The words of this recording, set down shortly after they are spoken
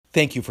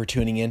Thank you for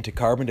tuning in to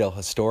Carbondale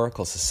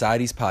Historical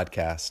Society's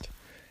podcast.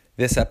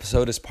 This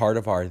episode is part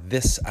of our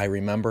This I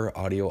Remember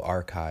audio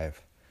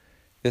archive.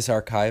 This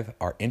archive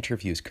are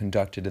interviews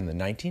conducted in the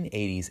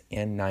 1980s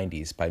and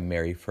 90s by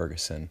Mary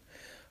Ferguson,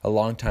 a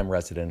longtime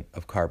resident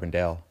of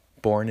Carbondale,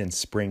 born in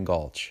Spring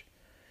Gulch.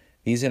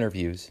 These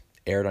interviews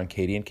aired on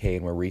KDNK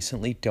and were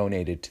recently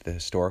donated to the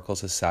Historical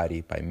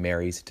Society by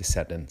Mary's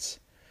descendants.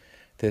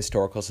 The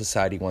Historical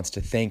Society wants to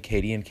thank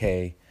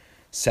KDNK,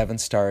 7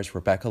 Stars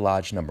Rebecca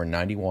Lodge number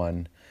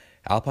 91,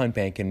 Alpine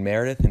Bank, and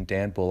Meredith and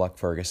Dan Bullock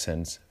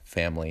Ferguson's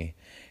family,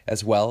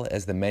 as well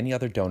as the many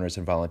other donors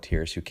and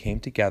volunteers who came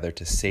together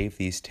to save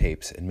these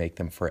tapes and make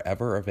them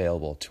forever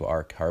available to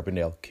our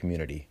Carbondale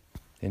community.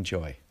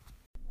 Enjoy.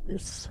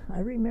 This I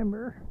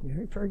remember,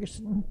 Mary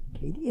Ferguson,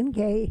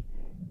 KDNK,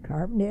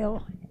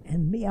 Carbondale,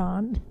 and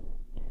beyond.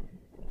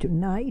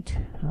 Tonight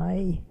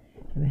I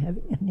am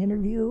having an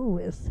interview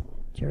with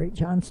Jerry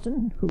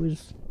Johnston, who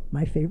is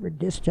my favorite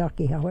disc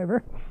jockey,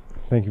 however.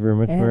 Thank you very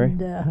much, Mary.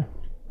 And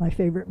my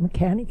favorite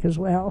mechanic as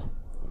well.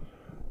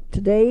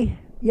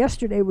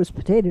 Yesterday was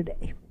Potato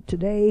Day.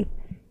 Today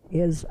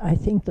is, I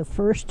think, the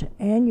first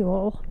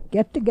annual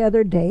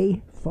get-together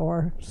day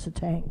for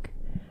Satank.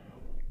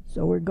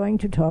 So we're going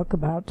to talk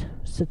about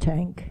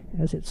Satank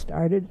as it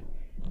started.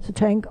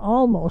 Satank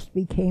almost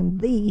became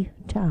the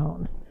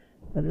town,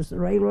 but as the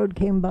railroad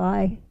came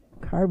by,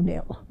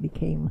 Carbondale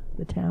became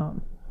the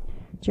town.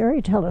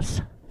 Jerry, tell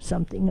us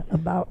something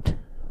about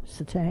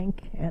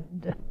Satank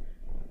and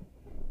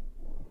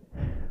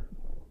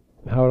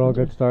how it all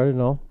got started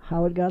and all?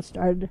 How it got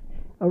started.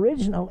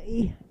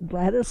 Originally,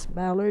 Gladys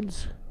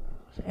Ballard's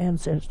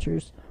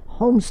ancestors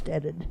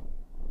homesteaded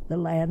the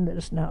land that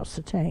is now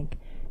Satank,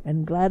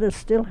 and Gladys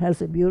still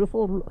has a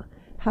beautiful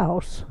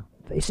house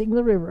facing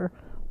the river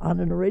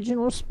on an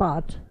original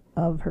spot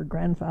of her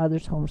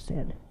grandfather's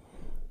homestead.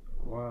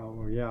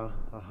 Wow, yeah,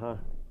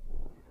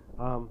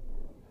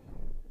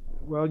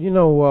 well, you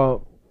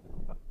know,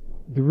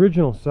 the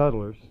original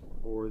settlers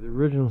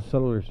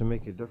to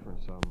make a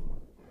difference,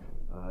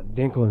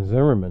 Dinkle and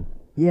Zimmerman.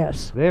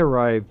 Yes. They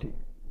arrived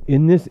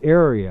in this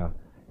area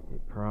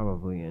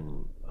probably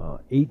in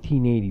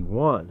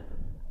 1881,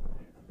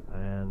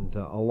 and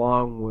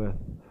along with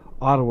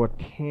Ottawa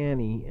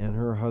Tanny and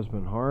her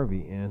husband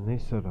Harvey, and they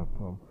set up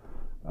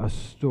a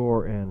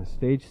store and a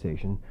stage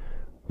station,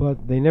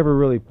 but they never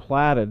really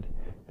platted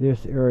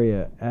this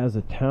area as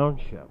a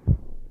township.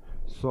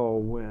 So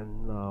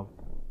when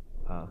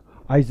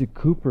Isaac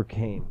Cooper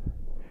came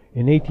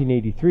in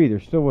 1883, there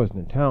still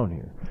wasn't a town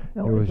here.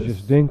 No, there was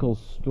just Dinkle's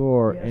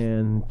store, yes,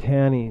 and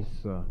Tanny's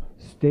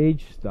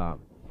stage stop.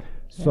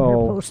 So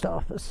and her post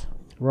office.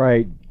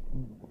 Right.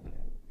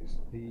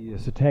 The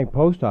Satank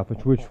post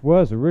office, which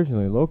was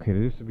originally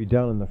located, used to be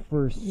down in the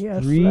first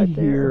street right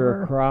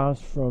here, across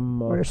from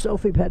where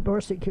Sophie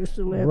Padborsic used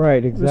to live.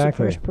 Right,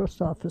 exactly. It was the first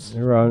post office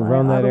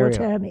around that area.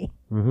 Tanny.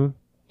 Mm-hmm.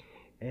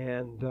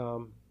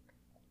 And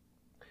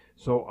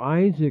so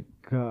Isaac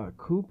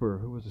Cooper,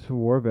 who was a Civil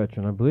War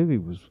veteran, I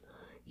believe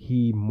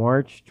he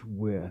marched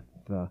with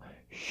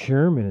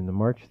Sherman in the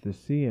March to the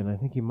Sea, and I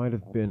think he might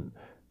have been,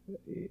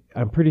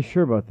 I'm pretty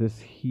sure about this,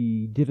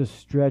 he did a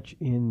stretch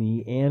in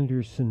the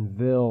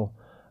Andersonville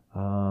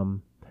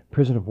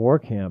prison of war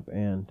camp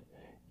and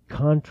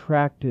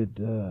contracted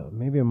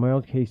maybe a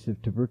mild case of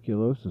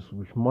tuberculosis,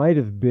 which might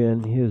have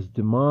been his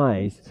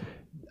demise.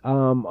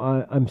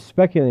 I'm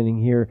speculating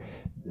here,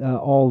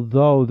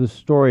 although the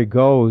story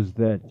goes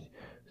that,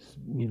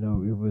 you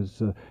know, it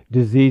was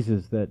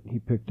diseases that he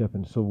picked up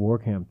in Civil War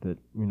camp that,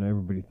 you know,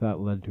 everybody thought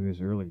led to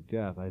his early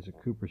death, Isaac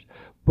Cooper's.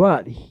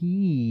 But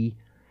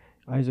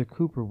Isaac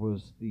Cooper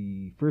was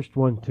the first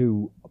one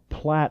to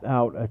plat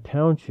out a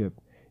township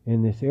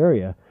in this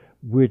area,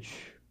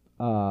 which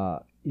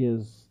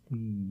is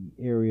the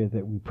area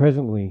that we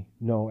presently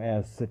know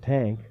as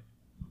Satank.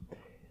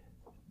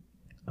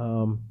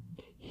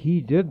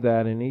 He did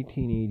that in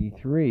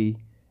 1883,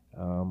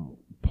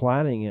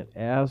 platting it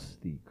as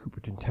the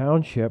Cooperton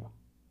Township,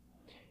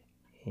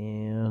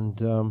 and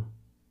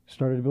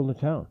started to build a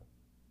town.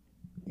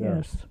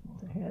 Yes,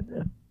 they had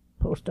a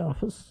post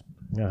office,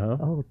 Uh-huh.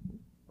 a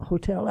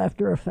hotel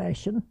after a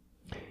fashion.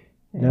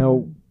 And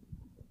Now,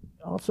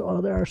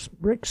 also there are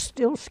bricks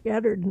still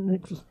scattered in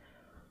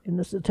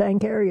the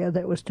Satank area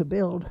that was to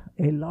build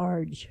a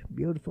large,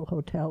 beautiful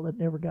hotel that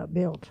never got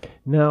built.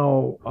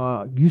 Now,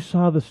 you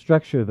saw the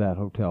structure of that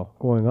hotel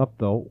going up,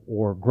 though,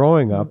 or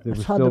growing up. There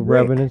was saw still the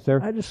brick. remnants there.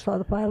 I just saw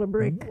the pile of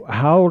brick.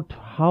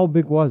 How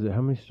big was it?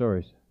 How many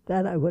stories?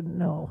 That I wouldn't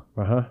know.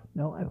 Uh-huh.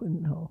 No, I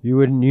wouldn't know. You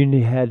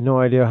had no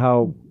idea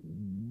how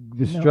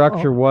the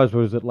structure was.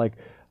 Was it like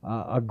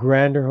a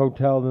grander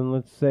hotel than,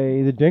 let's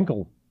say, the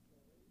Dinkle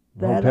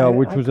Hotel,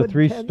 which was a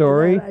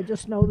 3-story? I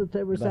just know that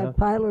there was that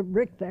pile of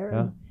brick there,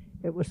 and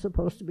it was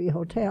supposed to be a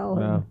hotel.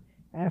 And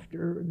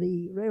after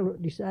the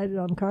railroad decided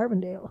on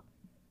Carbondale,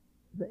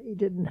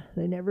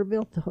 they never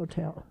built the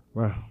hotel.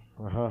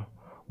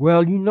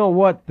 Well, you know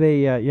what?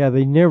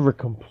 They never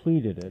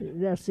completed it.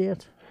 That's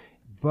it.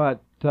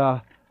 But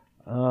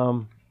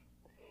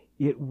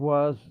it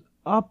was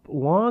up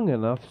long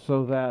enough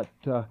so that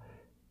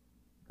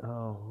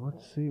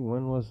let's see,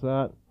 when was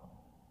that?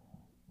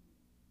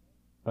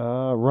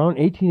 Around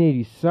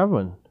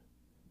 1887.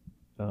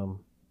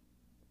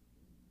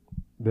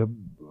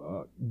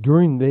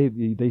 During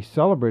they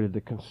celebrated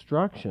the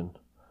construction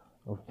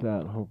of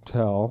that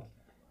hotel,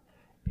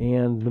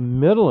 and the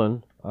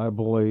Midland, I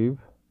believe,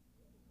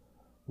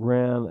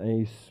 ran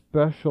a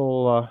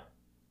special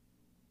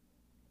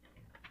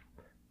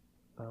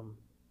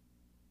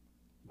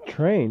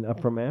train up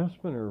from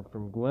Aspen or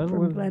from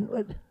Glenwood. From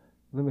Glenwood.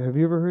 Have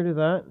you ever heard of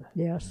that?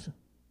 Yes.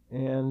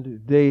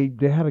 And they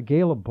had a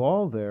gala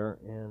ball there,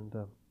 and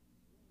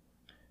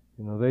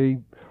they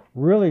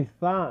really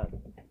thought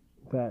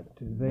that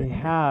they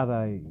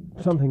had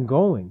something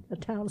going. A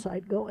town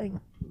site going.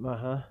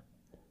 Uh-huh.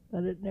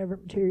 But it never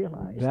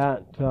materialized.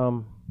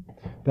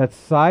 That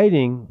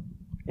siding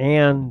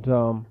and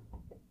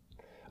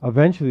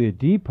eventually a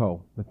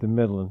depot at the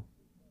Midland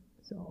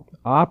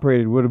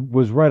operated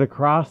was right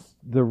across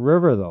the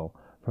river, though,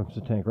 from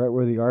Satank, right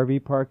where the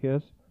RV park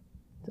is.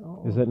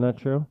 So is that not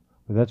true?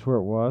 Or that's where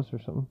it was or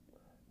something?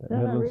 That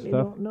I really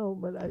don't know,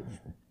 but it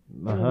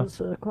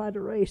was quite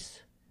a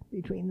race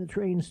between the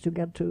trains to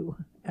get to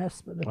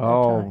Aspen at that time.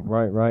 Oh,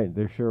 right.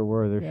 There sure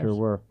were.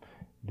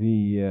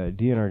 The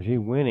DNRG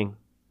winning.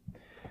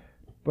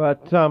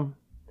 But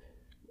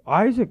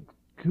Isaac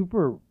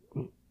Cooper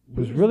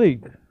was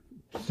really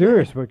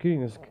serious about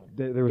getting this.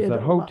 There was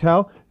that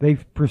hotel. They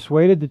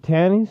persuaded the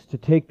Tanneys to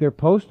take their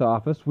post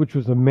office, which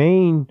was a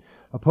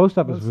post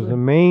office was a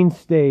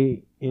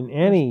mainstay in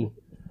any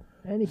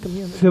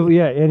community.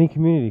 Any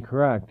community,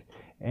 correct.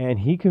 And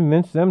he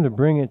convinced them to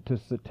bring it to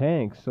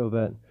Satank so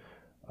that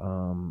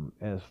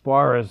as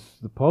far as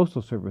the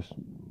Postal Service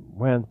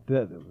went,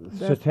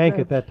 Satank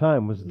at that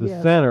time was the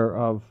center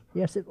of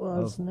Yes, it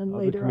was. And then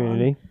later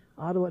on,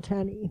 Ottawa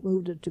Tanney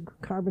moved it to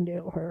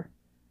Carbondale, where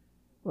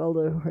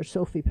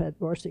Sophie Pet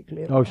Borsick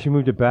lived. Oh, she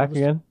moved it back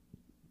again?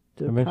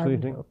 To eventually,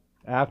 Carbondale.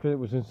 After it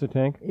was in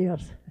Satank?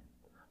 Yes.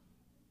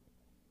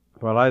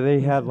 But they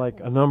had like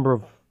a number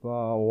of,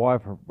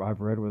 I've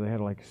read where they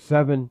had like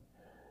 7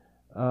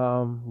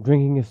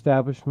 drinking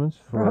establishments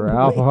for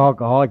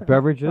alcoholic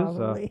beverages.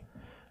 There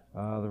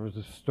was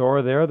a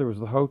store there. There was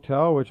the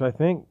hotel, which I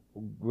think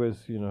was,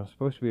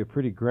 supposed to be a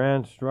pretty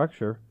grand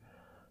structure.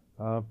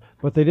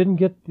 But they didn't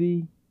get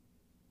the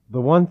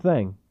one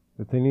thing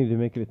that they needed to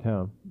make it a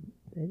town.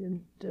 They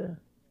didn't.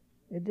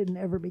 It didn't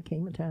ever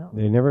became a town.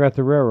 They never got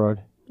the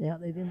railroad. Yeah,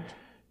 they didn't.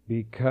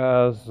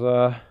 Because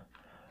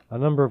a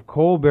number of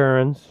coal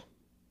barons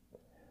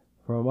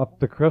from up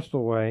the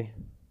Crystal Way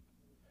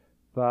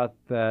thought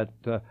that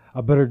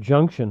a better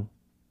junction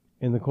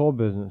in the coal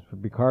business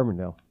would be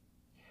Carbondale.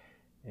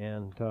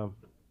 And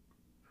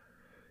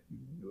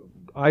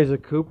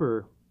Isaac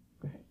Cooper,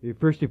 he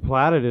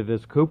platted it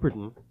as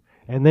Cooperton,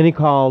 and then he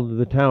called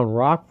the town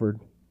Rockford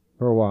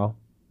for a while.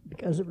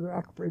 Because of the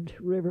Rockford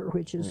River,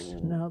 which is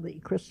now the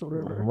Crystal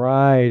River.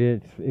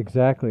 Right,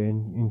 exactly,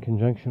 in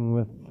conjunction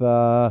with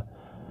the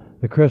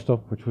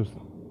Crystal, which was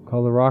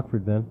called the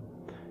Rockford then.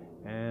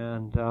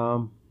 And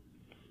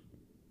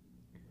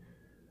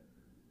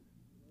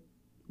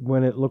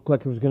when it looked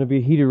like it was going to be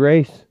a heated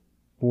race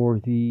for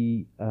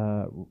the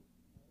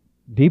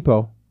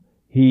depot,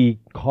 he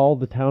called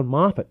the town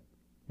Moffat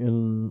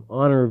in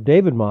honor of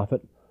David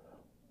Moffat,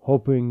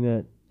 hoping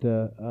that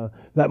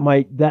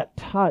that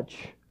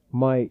touch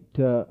might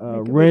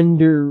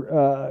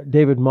render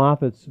David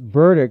Moffat's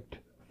verdict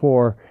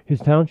for his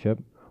township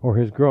or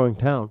his growing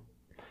town.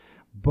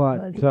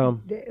 But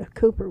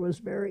Cooper was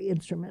very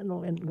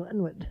instrumental in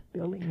Glenwood,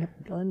 building up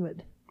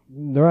Glenwood.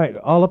 Right,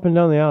 all up and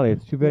down the alley.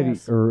 It's too bad,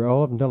 or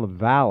all up and down the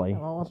valley.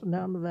 All up and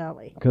down the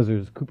valley. Because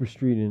there's Cooper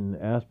Street in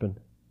Aspen.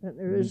 And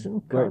there is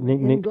in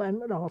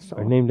Glenwood also.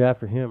 Named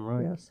after him,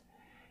 right? Yes.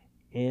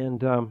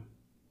 And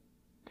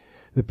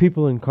the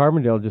people in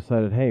Carbondale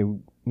decided, hey,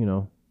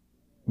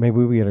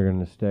 maybe we are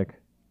going to stick.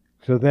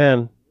 So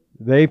then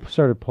they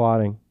started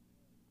plotting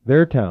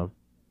their town.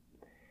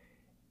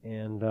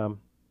 And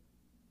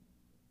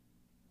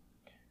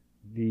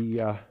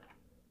the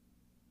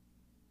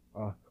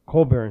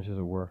coal barons, as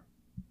it were,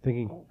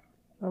 thinking...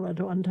 Well, at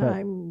one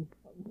time,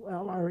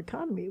 our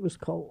economy was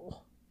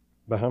coal.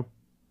 Uh-huh.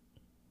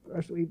 Of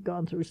course, we've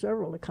gone through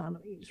several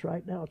economies.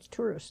 Right now it's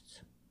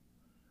tourists.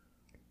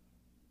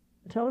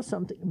 Tell us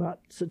something about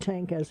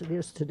Satank as it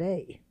is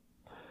today.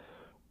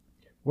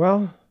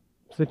 Well,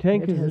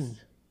 Satank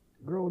has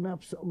grown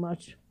up so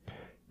much.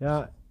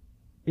 Yeah,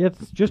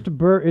 it's just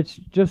It's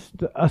just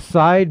a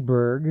side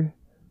burg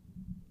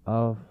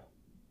of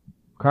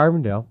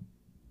Carbondale.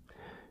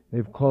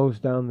 They've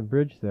closed down the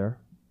bridge there,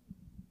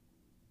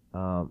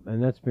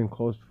 and that's been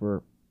closed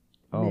for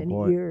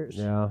many years.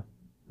 Yeah,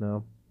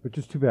 no, which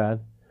is too bad,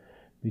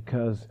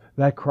 because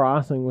that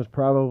crossing was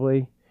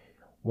probably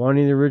one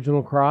of the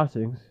original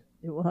crossings.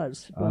 It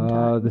was. One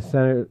time.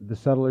 The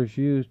settlers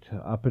used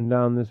up and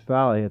down this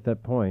valley at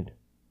that point.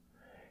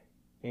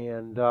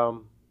 And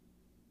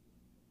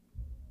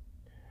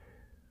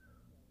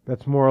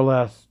that's more or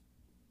less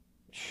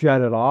shut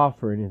it off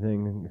for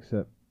anything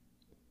except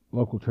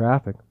local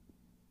traffic.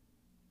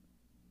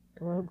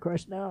 Well, of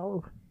course,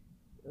 now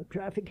the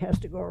traffic has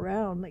to go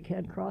around. They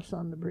can't cross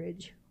on the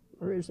bridge.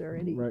 Or is there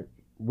any? Right.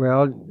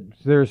 Well,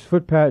 there's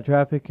footpath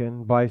traffic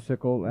and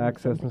bicycle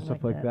access something and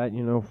stuff like like that,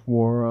 you know,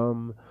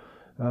 for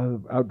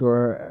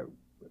outdoor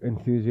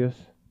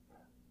enthusiasts.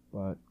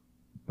 But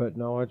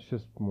no, it's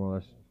just more or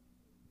less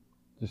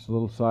just a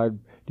little side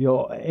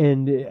deal,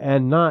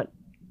 and not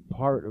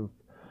part of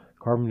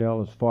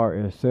Carbondale as far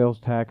as sales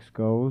tax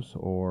goes,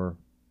 or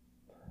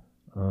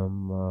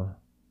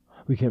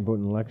we can't vote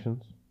in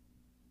elections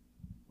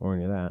or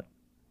any of that.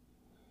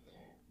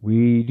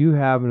 We do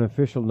have an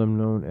officialdom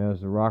known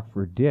as the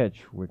Rockford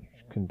Ditch, which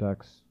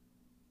conducts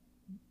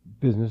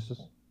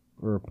businesses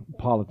or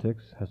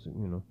politics.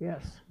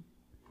 Yes.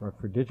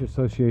 Rockford Ditch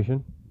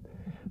Association.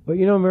 But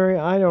Mary,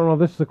 I don't know.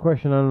 This is a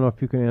question I don't know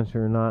if you can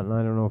answer or not, and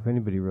I don't know if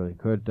anybody really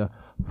could.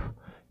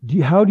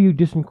 How do you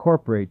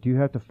disincorporate? Do you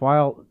have to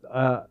file?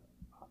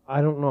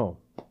 I don't know.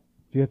 Do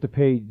you have to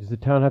pay? Does the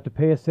town have to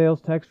pay a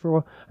sales tax for a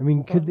while? I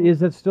mean, is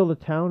that still the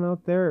town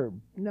out there?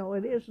 No,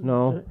 it isn't.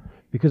 No,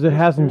 because it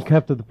hasn't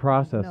kept to the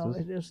processes.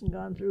 No, it hasn't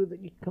gone through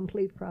the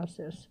complete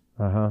process.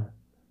 Uh-huh.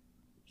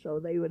 So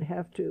they would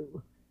have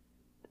to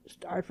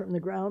start from the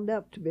ground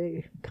up to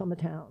become a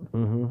town.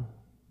 Mm-hmm.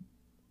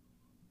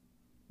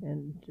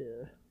 And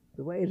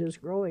the way it is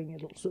growing,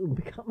 it'll soon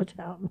become a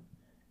town.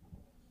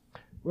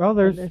 Well,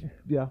 there's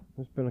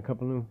been a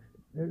couple new.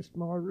 There's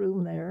more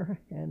room there,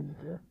 and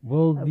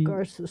of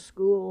course the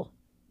school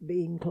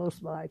being close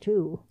by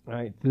too.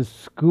 Right, the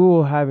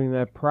school having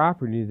that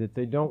property that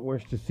they don't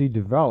wish to see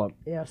developed.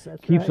 Yes,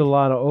 that's keeps right. a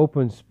lot of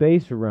open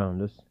space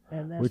around us,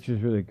 and which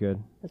is really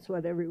good. That's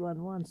what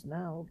everyone wants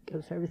now,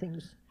 because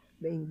everything's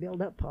being built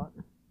up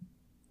on.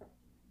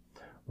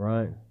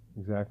 Right,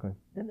 exactly.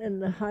 And then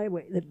the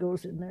highway that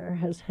goes in there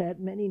has had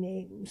many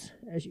names,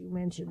 as you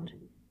mentioned.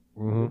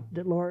 Mm-hmm.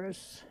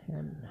 Dolores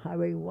and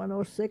Highway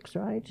 106,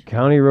 right?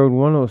 County Road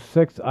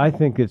 106. I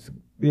think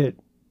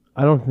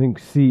I don't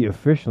see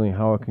officially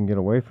how it can get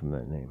away from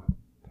that name.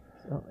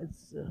 So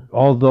it's.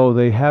 Although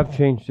they have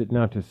changed it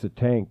now to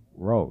Satank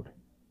Road.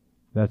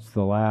 That's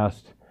the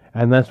last,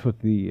 and that's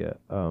what the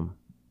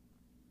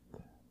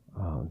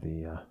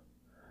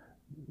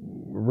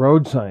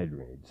road sign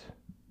reads.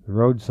 The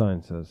road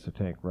sign says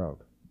Satank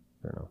Road.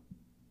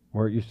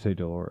 Where it used to say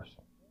Dolores.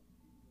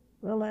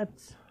 Well,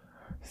 that's.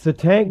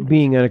 Satank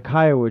being an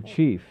Kiowa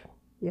chief.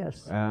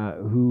 Yes.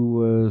 Who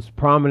was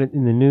prominent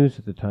in the news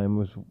at the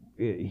time,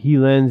 he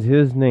lends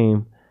his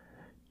name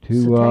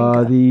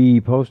to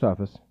the post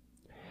office.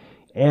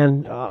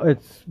 And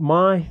it's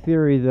my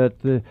theory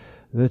that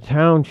the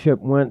township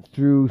went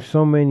through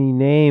so many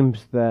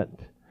names that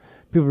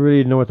people really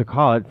didn't know what to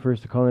call it.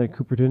 First they're calling it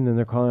Cooperton, then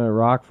they're calling it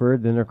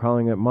Rockford, then they're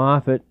calling it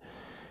Moffat,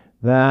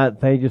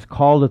 that they just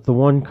called it the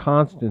one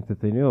constant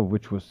that they knew of,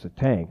 which was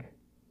Satank.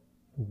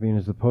 Being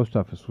as the post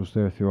office was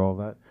there through all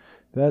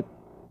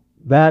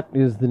that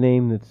is the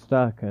name that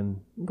stuck, and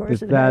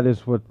that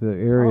is what the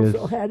area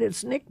also had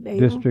its nickname.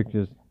 District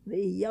is. The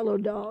Yellow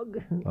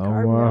Dog.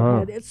 Carbondale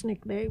had its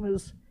nickname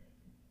as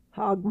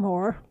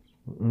Hogmore.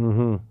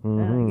 Mm-hmm, mm-hmm.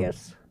 And I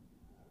guess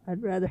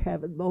I'd rather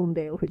have it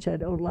Bonedale, which I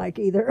don't like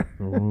either.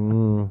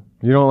 You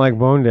don't like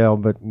Bonedale,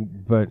 but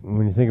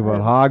when you think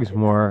about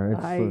Hogsmore,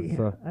 it's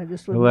I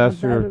just the wouldn't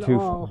lesser want of that two. at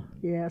all.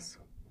 Yes.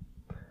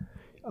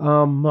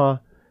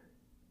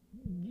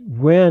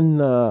 When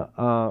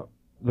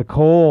the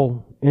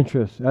coal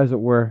interests, as it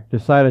were,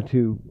 decided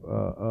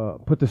to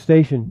put the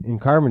station in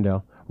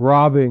Carbondale,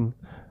 robbing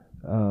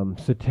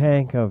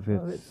Satank of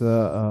its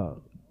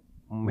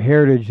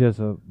heritage as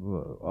of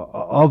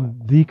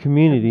the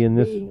community in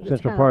this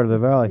central part of the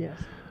valley. Yes.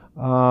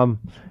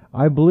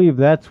 I believe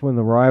that's when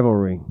the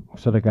rivalry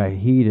sort of got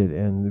heated,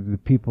 and the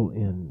people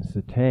in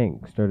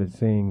Satank started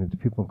saying that the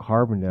people in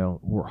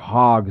Carbondale were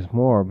hogs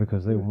more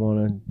because they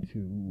wanted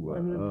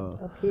to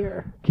up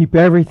here. keep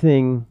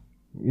everything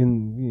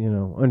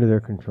in under their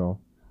control.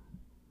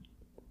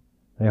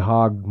 They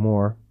hogged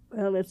more.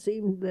 Well, it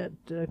seemed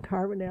that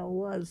Carbondale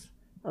was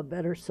a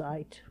better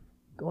site,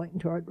 going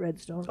toward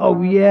Redstone. Oh,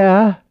 Farm,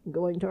 yeah.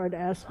 going toward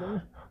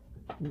Aspen,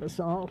 and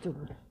Basalt,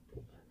 and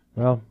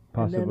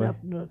Possibly. then up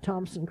the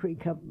Thompson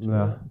Creek, up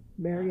to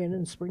Marion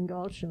and Spring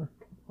Gulch, and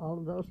all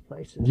of those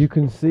places. You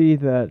can see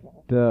that,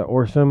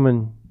 or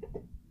someone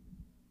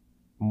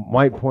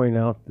might point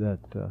out that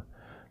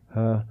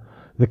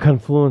the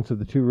confluence of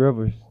the two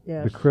rivers,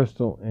 Yes. the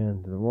Crystal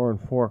and the Roaring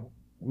Fork,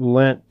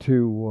 lent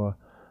to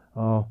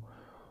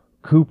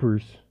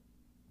Cooper's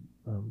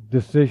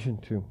decision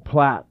to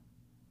plat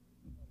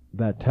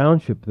that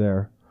township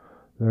there.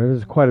 There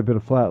is quite a bit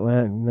of flat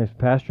land, nice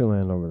pasture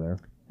land over there.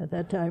 At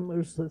that time it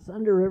was the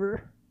Thunder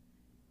River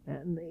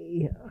and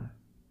the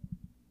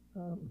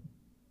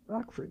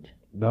Rockford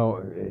No,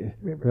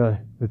 River. really,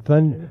 the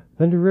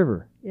Thunder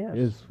River Yes.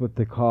 is what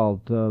they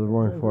called the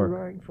Roaring Fork. The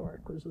Roaring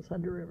Fork was the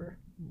Thunder River.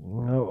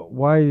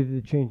 Why did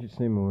it change its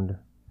name, I wonder?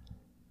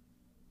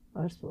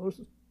 I suppose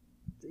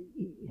the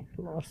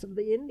loss of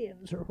the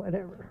Indians or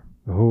whatever.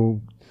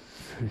 Who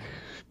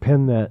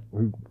penned that,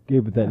 who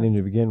gave it that name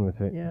to begin with,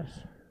 right? Yes.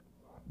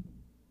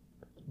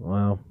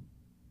 Wow.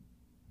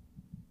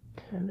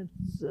 And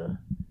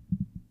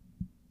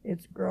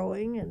it's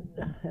growing, and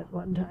at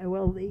one time,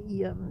 well,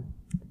 the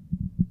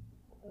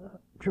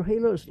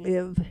Trujillos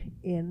live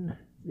in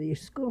the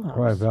schoolhouse.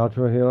 Right, Val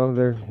Trujillo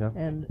there, yeah.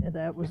 And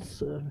that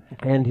was...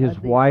 and his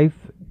wife,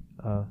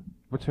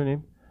 what's her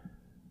name?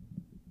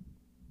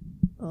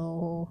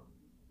 Oh,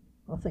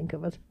 I'll think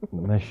of it.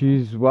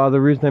 Now the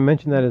reason I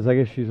mention that is I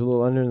guess she's a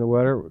little under in the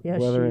weather.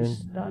 Yes,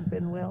 she's not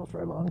been well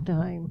for a long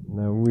time.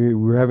 Now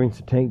we're having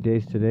some tank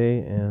days today,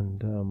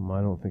 and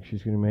I don't think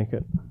she's going to make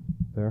it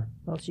there.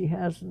 Well, she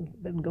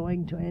hasn't been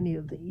going to any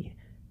of the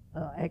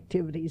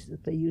activities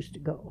that they used to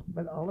go,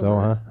 but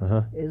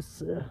Oliver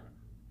is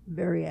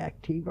very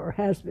active, or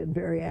has been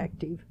very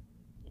active.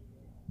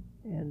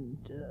 And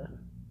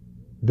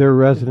their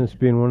residence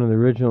being one of the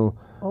original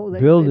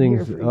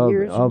buildings of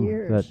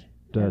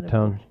that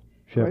township.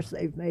 Of course,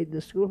 they've made the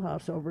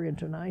schoolhouse over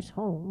into a nice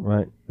home.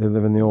 Right. They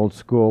live in the old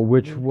school,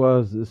 which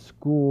was the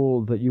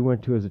school that you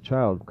went to as a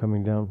child,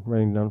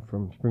 riding down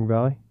from Spring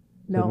Valley?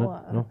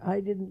 No, I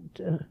didn't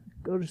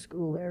go to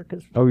school there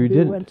because we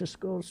went to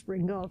school at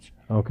Spring Gulch.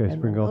 Okay, and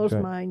Spring Gulch.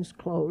 Those mines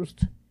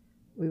closed.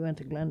 We went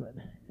to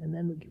Glenwood, and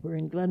then we were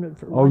in Glenwood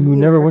for 1 year. Oh, you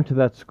never went to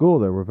that school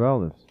there where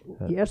Val lives?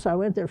 Yes, I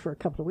went there for a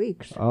couple of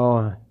weeks.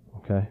 Oh,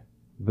 okay.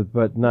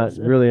 But not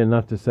really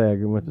enough to say I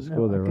went to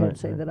school there, right? I can't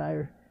say that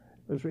I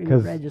was really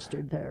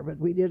registered there, but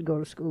we did go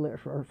to school there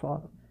for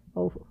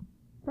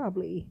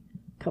probably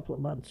a couple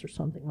of months or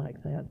something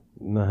like that.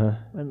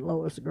 When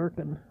Lois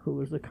Gherkin, who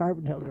was the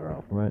Carbondale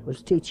girl,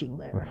 was teaching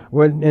there.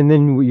 And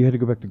then you had to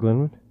go back to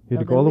Glenwood? You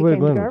had to go all the way to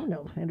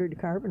Glenwood? Entered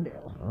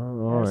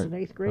Carbondale as an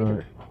 8th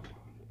grader.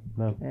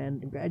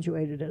 And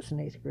graduated as an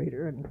 8th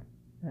grader, and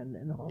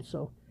then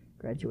also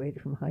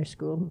graduated from high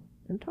school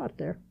and taught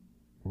there.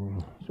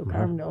 So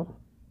Carbondale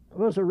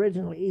was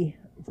originally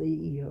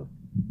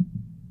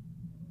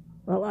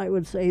I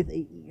would say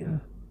the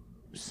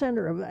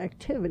center of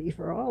activity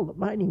for all the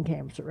mining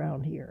camps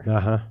around here.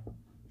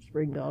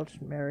 Spring Gulch,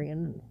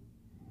 Marion,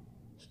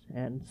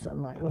 and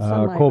Sunlight. Well,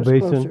 Sunlight Coal was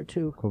Basin. Closer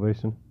to... Coal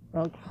Basin.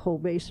 Well, Coal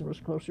Basin was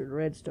closer to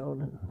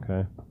Redstone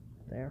and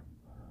there.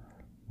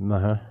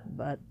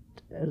 But,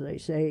 as I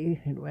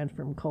say, it went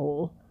from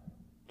coal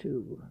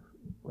to,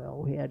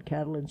 we had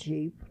cattle and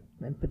sheep,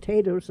 and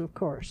potatoes, of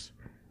course.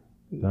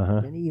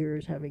 Many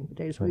years having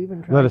potatoes. We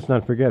even tried. Let us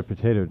not forget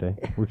Potato Day,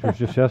 which was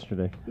just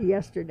yesterday.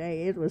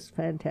 Yesterday, it was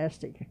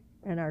fantastic,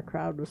 and our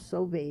crowd was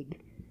so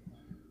big.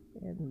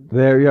 And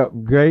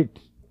great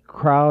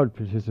crowd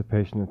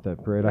participation at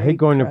that parade. I hate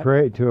going to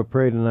a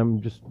parade, and I'm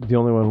just the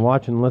only one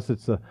watching, unless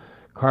it's a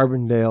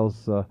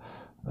Carbondale's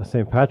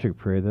St. Patrick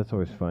parade. That's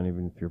always fun,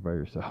 even if you're by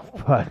yourself.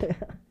 But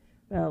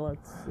well,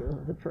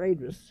 the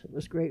parade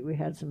was great. We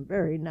had some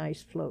very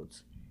nice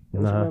floats. It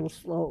was a little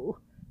slow.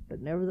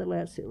 But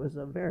nevertheless, it was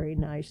a very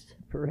nice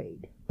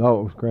parade.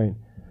 Oh, it was great.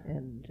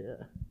 And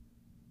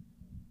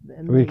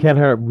then we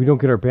don't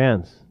get our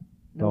bands.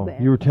 No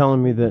bands. You were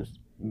telling me that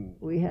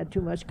we had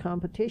too much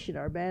competition.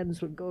 Our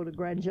bands would go to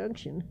Grand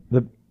Junction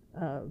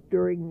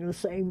during the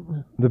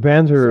same. The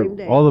bands are same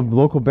day. All the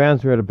local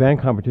bands are at a band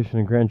competition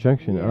in Grand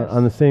Junction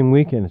on the same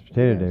weekend as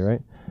Potato Day,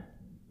 right?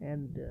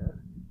 And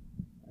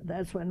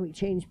that's when we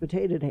changed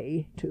Potato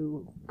Day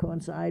to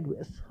coincide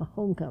with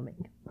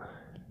homecoming.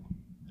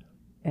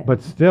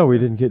 But still, we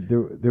didn't get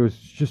there was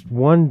just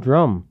one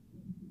drum.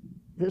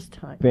 This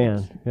time.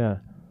 Band, yeah.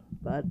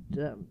 But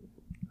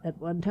at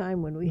one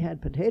time when we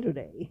had Potato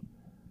Day,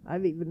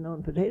 I've even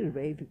known Potato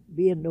Day to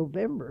be in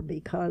November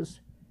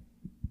because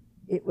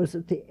it was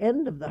at the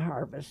end of the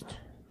harvest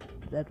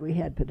that we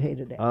had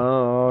Potato Day.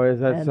 Oh,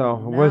 is that so?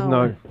 It wasn't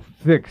a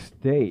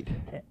fixed date.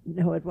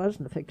 No, it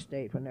wasn't a fixed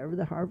date. Whenever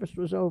the harvest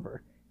was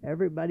over,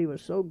 everybody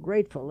was so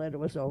grateful that it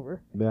was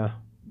over. Yeah.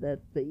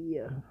 That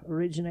the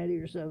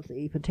originators of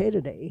the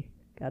Potato Day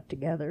got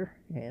together,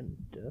 and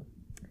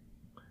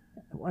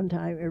one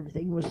time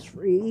everything was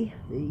free.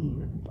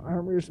 The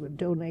farmers would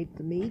donate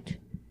the meat,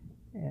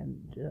 and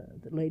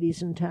the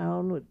ladies in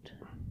town would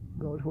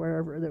go to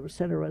wherever the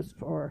center was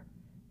for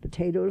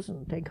potatoes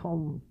and take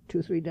home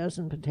 2-3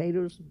 dozen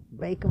potatoes,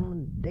 bake them,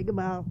 and dig them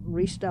out, and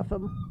restuff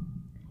them,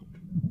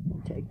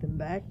 and take them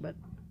back. But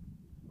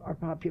our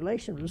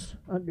population was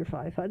under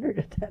 500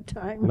 at that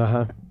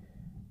time.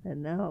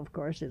 And now, of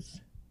course,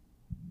 it's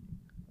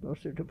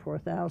closer to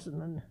 4,000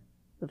 than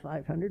the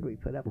 500 we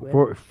put up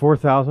with.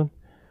 4,000?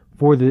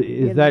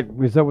 Is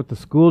that what the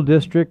school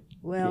district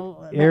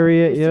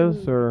area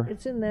is, or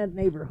it's in that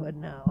neighborhood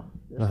now?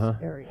 This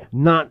area,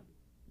 not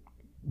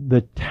the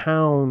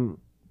town.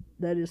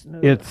 That is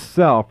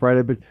itself,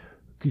 right? But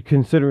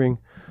considering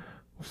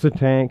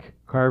Satank,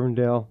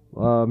 Carbondale,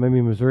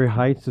 maybe Missouri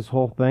Heights, this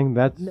whole thing,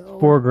 that's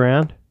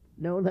 $4,000.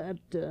 No,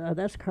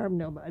 that's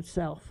Carbondale by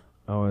itself.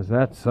 Oh, is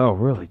that so?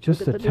 Really?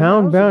 Just the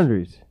town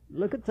boundaries?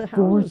 Look at the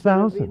houses that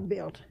have been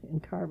built in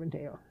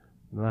Carbondale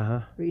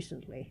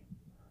recently.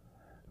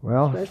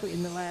 Well, especially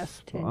in the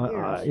last 10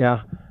 years.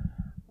 Yeah.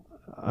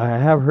 I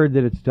have heard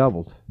that it's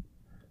doubled.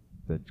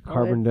 That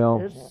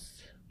Carbondale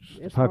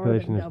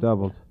population has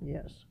doubled.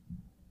 Yes.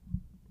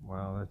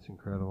 Wow, that's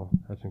incredible.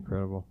 That's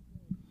incredible.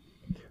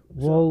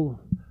 Well,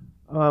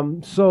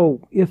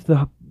 so if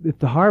the if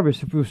the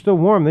harvest, if it was still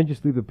warm, then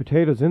just leave the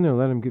potatoes in there,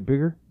 let them get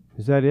bigger.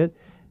 Is that it?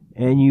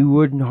 And you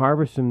wouldn't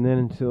harvest them then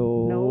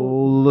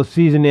until the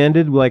season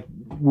ended, like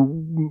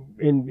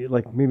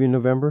maybe in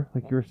November,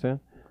 like you were saying.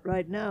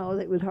 Right now,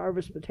 they would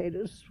harvest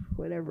potatoes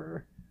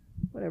whenever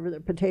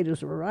the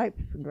potatoes were ripe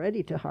and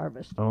ready to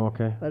harvest. Oh,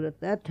 okay. But at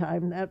that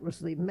time, that was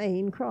the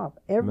main crop.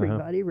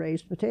 Everybody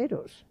raised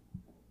potatoes.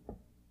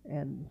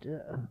 And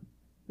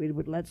we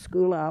would let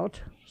school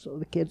out so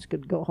the kids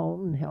could go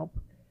home and help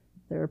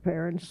their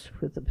parents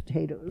with the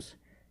potatoes.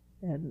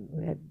 And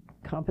we had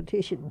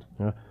competition.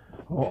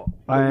 Oh,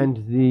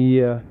 and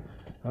the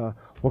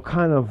what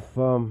kind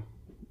of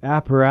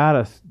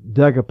apparatus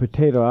dug a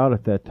potato out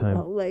at that time?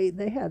 Well,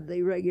 they had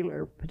the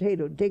regular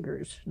potato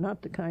diggers,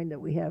 not the kind that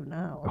we have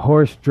now.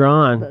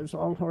 Horse-drawn. It was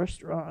all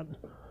horse-drawn.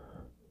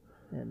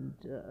 And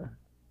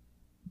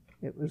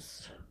it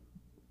was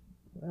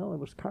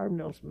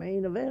Carbondale's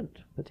main event,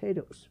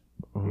 potatoes,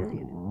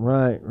 period.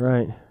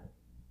 Right.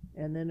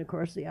 And then, of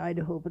course, the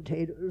Idaho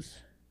potatoes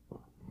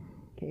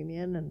came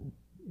in, and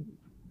it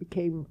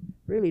became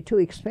really too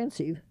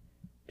expensive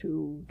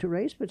to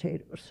raise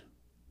potatoes.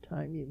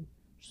 Time you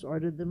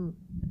sorted them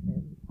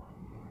and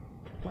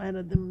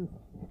planted them,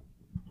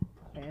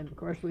 and of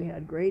course we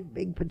had great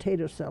big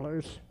potato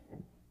sellers.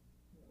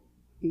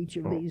 Each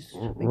of these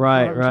big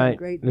farms had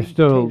great There's big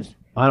still potatoes.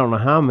 I don't know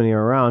how many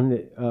are around.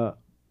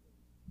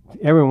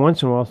 Every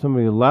once in a while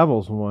somebody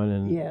levels one,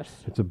 and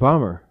Yes. it's a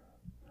bummer.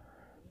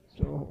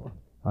 So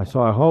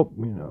I hope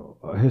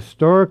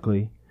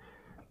historically,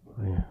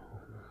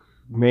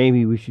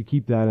 maybe we should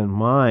keep that in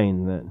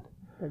mind. That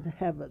and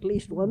have at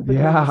least one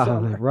potato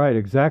seller. right,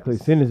 exactly.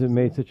 Seeing as it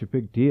made such a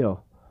big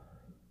deal.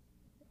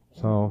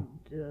 So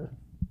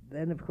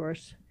Then, of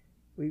course,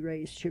 we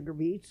raised sugar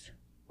beets.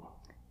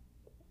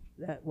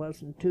 That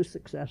wasn't too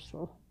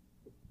successful.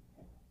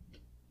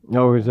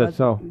 no, is that But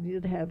so? we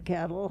did have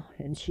cattle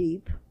and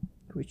sheep,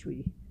 which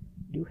we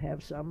do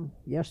have some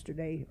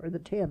yesterday, or the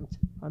 10th.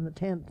 On the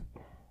 10th,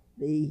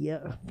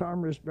 the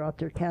farmers brought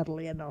their cattle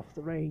in off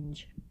the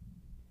range.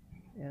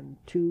 And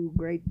two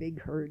great big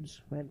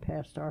herds went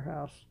past our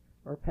house,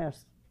 or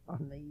past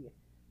on the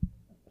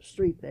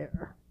street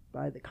there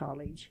by the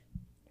college.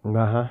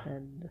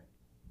 And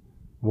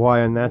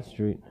Why on that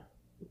street?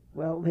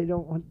 well, they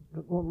won't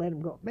let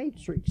them go up Main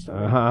Street, so they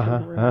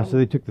turn around So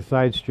they took the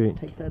side street.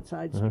 take that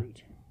side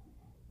street.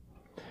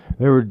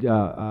 They were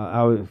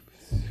out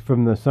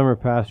from the summer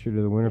pasture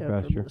to the winter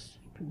pasture.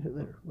 To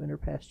the winter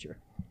pasture.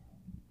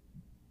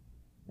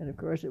 And of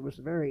course, it was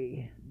a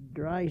very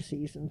dry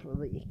season for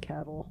the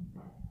cattle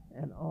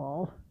and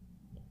all.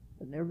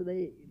 But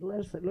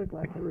nevertheless, they looked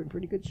like they were in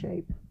pretty good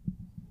shape.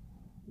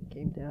 It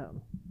came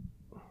down.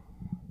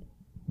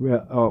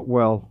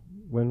 Well,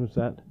 when was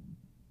that?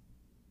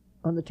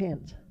 On the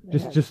 10th.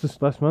 Just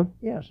this last month?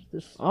 Yes.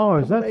 This Oh,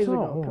 is that days so?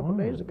 ago, a couple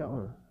days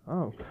ago.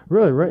 Oh,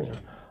 really? Right.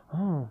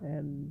 Oh.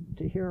 And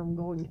to hear them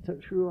going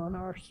through on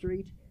our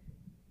street.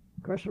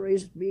 Of course,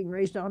 being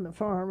raised on the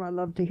farm, I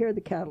love to hear the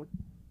cattle,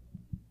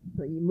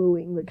 the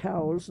mooing the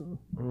cows. And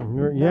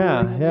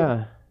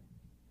Yeah.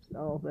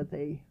 so that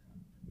they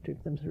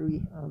took them through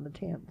on the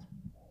 10th.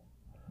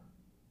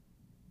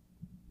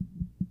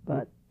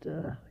 But,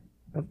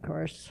 of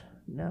course,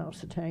 now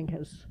Satank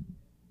has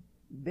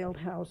built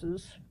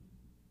houses.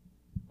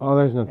 Oh,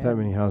 there's not that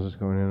many houses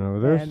going in over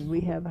there. And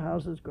we have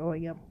houses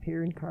going up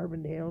here in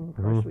Carbondale. And of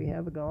course, we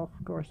have a golf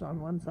course on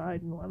one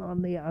side and one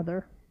on the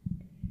other.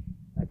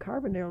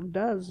 Carbondale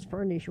does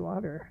furnish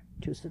water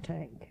to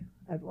Satank.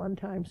 At one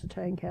time,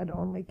 Satank had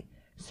only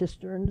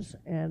cisterns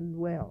and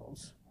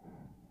wells.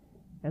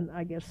 And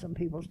I guess some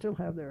people still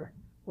have their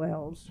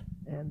wells,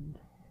 and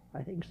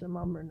I think some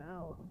of them are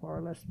now more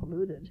or less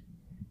polluted.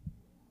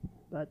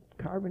 But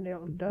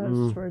Carbondale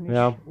does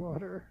furnish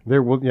water.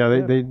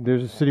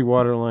 There's a city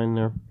water line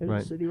there. There's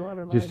Right. a city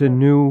water line. Just a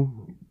new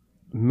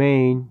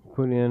main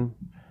put in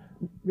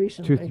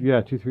recently.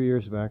 2-3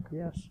 years back.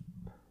 Yes.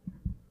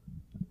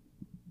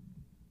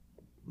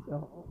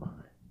 So,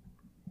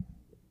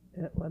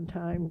 at one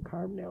time,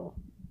 Carbondale,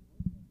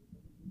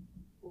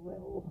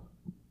 Well,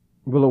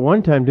 at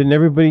one time, didn't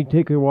everybody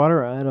take their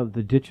water out of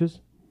the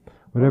ditches?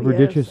 Whatever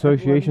ditch yes, at one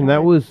association, that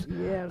time, was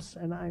yes,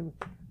 and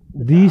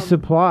the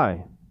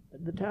supply.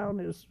 the town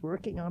is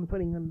working on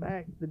putting them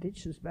back, the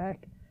ditches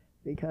back,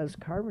 because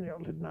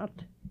Carbondale did not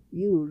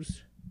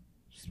use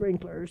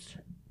sprinklers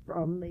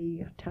from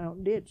the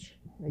town ditch.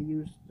 They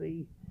used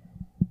the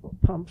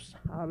pumps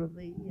out of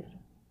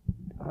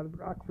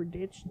Rockford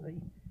Ditch, the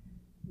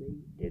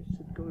ditch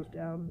that goes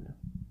down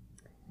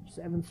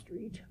 7th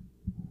Street,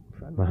 in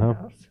front of the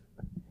house.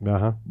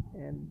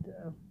 And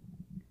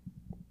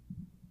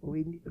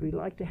we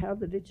like to have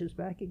the ditches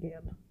back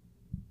again.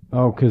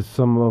 Oh, because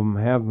some of them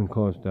have been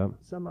closed up.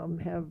 Some of them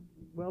have,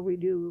 well,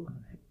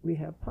 we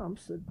have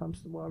pumps that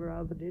pumps the water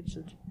out of the ditch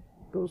that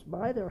goes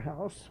by their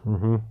house.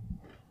 Mm-hmm.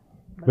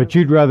 But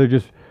you'd rather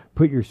just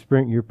put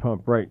your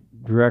pump right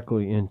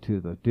directly into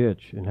the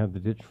ditch and have the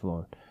ditch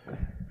flowing.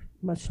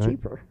 Much Right.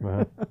 cheaper.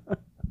 Uh-huh.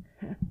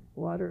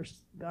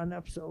 Water's gone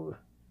up so,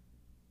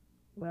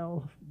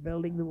 well,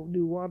 building the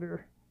new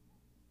water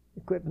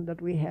equipment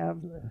that we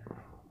have, the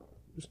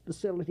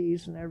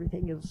facilities and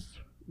everything has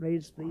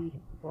raised the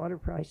water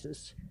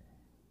prices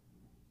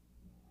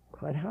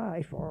quite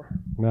high for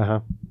Uh-huh.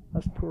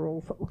 us poor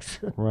old folks.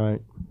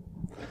 Right.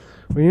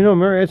 Well,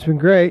 Mary, it's been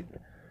great.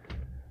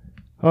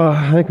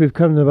 I think we've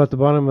come to about the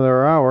bottom of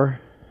our hour.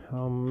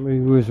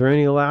 Was there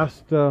any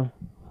last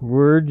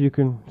word you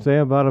can say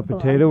about a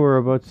potato or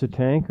about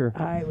Satank? Or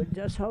I would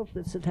just hope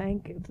that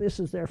Satank, if this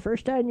is their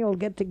first annual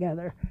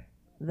get-together,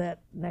 that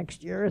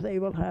next year they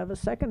will have a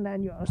second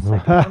one,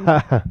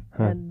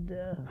 and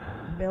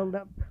build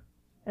up.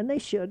 And they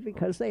should,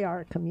 because they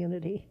are a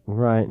community.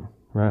 Right.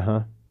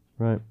 Right.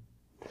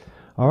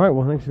 All right.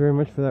 Well, thanks very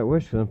much for that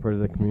wish, because I'm part of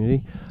the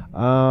community.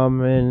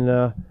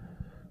 I'll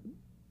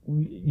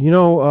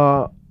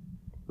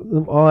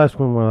ask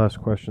one more last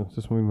question.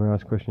 This will be my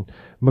last question.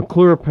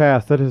 McClure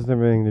Pass, that has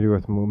everything to do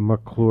with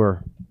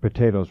McClure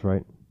potatoes,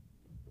 right?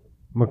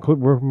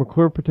 Were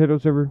McClure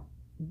potatoes ever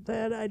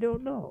That I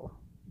don't know.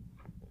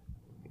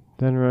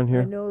 done around I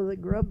here? know the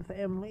Grubb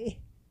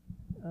family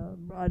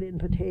brought in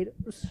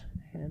potatoes,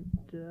 and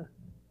A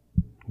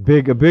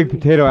big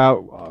potato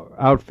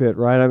outfit,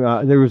 right? I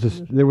mean, there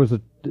was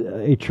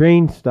a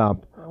train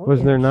stop,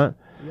 wasn't there not?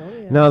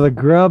 Now the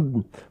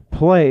Grubb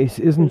place,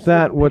 isn't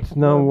that what's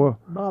now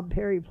Bob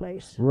Perry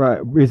Place?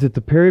 right? Is it the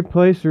Perry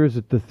place, or is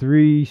it the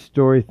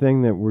 3-story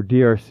thing that were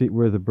DRC,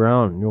 where the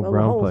Brown The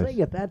Brown whole place?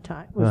 thing at that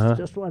time was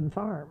just one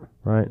farm,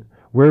 Right.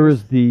 Where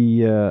is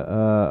the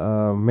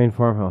main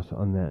farmhouse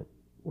on that?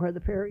 where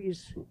the Perrys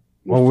used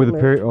Where to the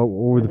live. Perry? Oh,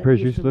 where the they Perrys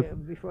used to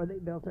live? before they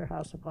built their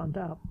house up on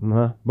top.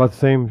 About the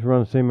same,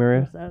 around the same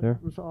area That there.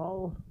 was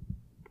all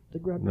the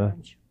Grubb Yeah.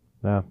 Ranch.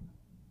 Yeah.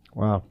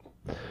 Wow.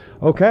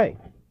 Okay.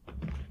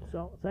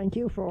 So thank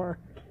you for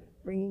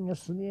bringing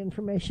us the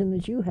information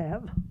that you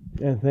have.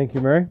 And thank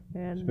you, Mary.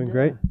 And It's been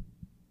great.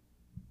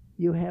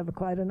 You have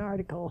quite an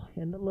article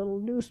in the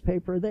little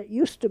newspaper that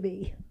used to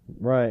be.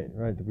 Right.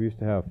 That we used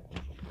to have.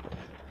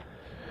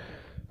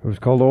 It was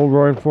called Old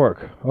Roaring Fork.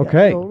 Yeah,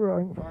 Okay. Old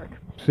Roaring Fork.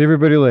 See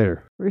everybody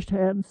later. First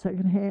hand,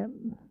 second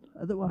hand.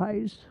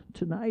 Otherwise,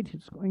 tonight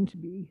it's going to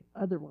be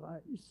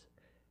otherwise,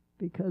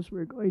 because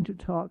we're going to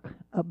talk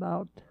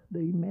about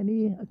the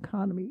many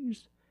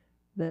economies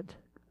that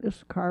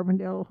this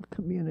Carbondale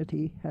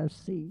community has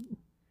seen.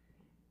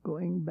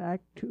 Going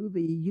back to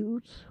the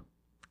Utes,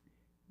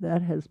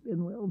 that has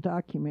been well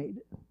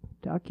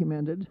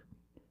documented.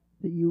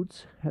 The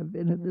Utes have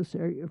been in this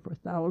area for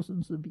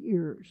thousands of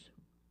years.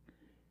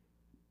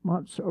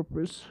 Mount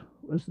Sopris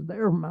was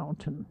their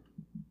mountain.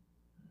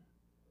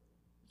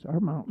 It's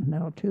our mountain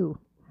now, too.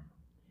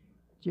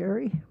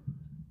 Jerry?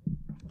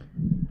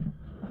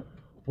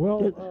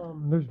 Well,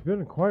 there's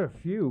been quite a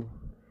few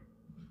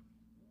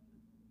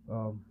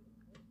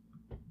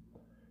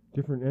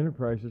different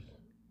enterprises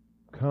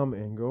come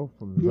and go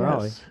from the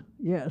valley.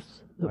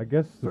 Yes. I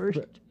guess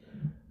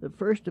The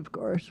first, of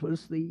course,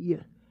 was the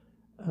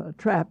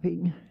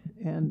trapping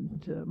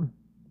and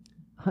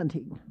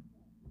hunting.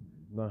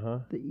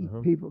 The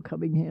people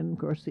coming in, of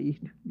course, the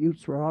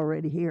Utes were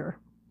already here.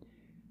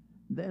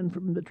 Then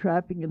from the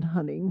trapping and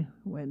hunting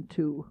went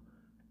to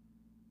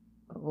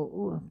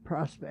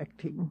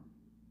prospecting,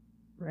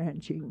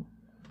 ranching,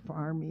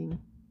 farming,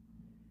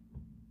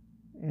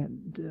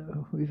 and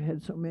we've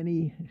had so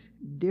many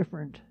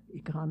different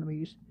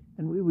economies,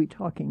 and we'll be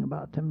talking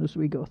about them as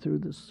we go through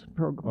this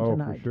program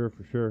tonight. For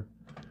sure.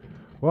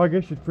 Well, I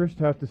guess you'd first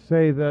have to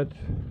say that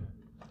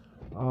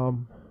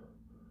one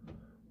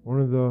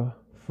of the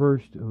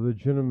first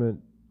legitimate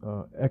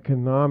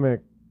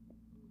economic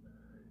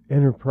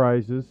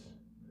enterprises,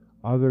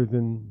 other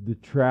than the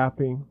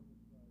trapping,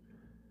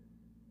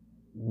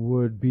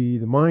 would be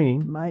the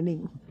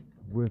mining.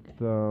 With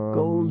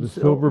Gold, the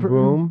silver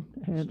boom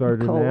and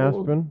started coal, in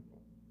Aspen.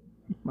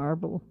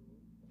 Marble.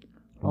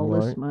 All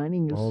this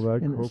mining is all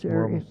that in coke, this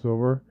area. marble,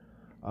 silver.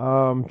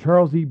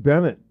 Charles E.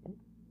 Bennett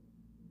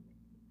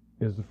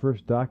is the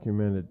first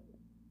documented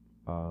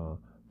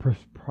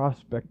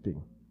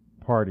prospecting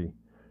party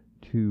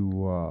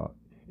to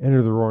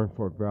enter the Roaring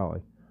Fork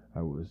Valley.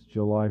 It was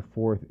July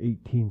 4th,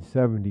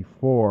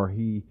 1874.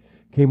 He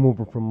came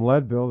over from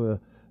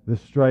Leadville. The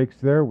strikes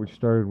there, which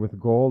started with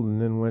gold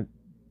and then went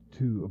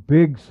to a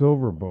big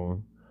silver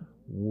boom,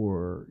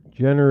 were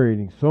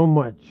generating so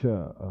much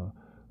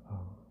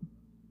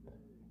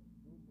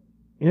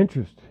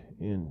interest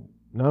in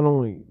not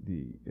only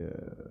the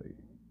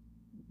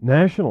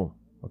national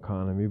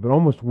economy, but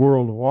almost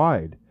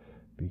worldwide,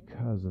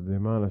 because of the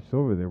amount of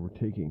silver they were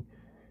taking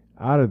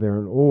out of there,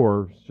 and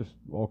ores, just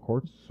all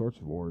sorts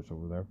of ores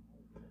over there.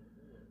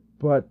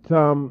 But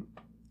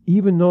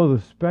even though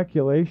the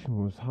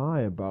speculation was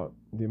high about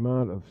the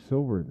amount of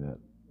silver that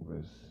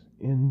was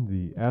in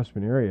the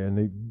Aspen area, and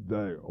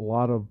a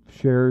lot of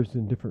shares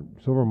in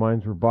different silver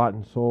mines were bought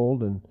and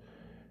sold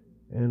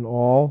and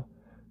all,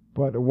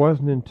 but it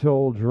wasn't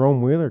until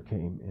Jerome Wheeler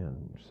came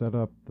and set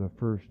up the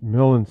first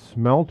mill and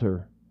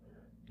smelter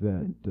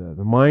that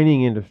the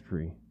mining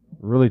industry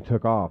really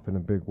took off in a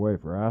big way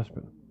for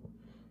Aspen.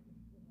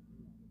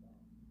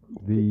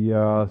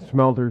 The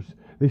smelters,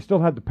 they still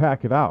had to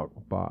pack it out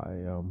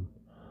by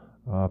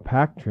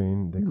pack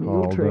train they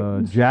Mule called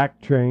trains.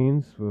 jack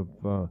trains with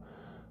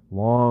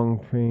long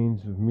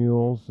trains of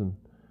mules, and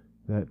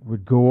that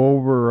would go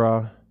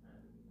over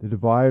the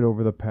divide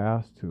over the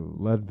pass to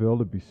Leadville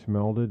to be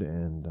smelted,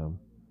 and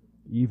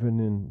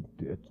even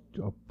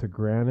up to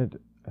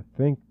Granite, I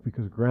think,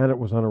 because Granite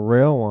was on a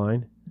rail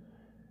line,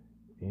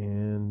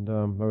 and that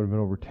would have been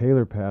over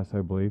Taylor Pass,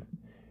 I believe,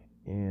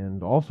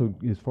 and also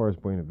as far as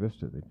Buena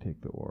Vista, they'd take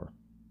the ore.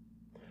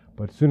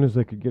 But as soon as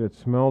they could get it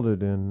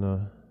smelted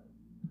and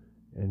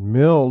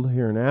milled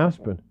here in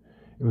Aspen,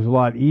 it was a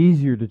lot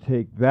easier to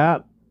take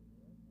that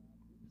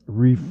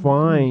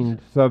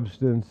refined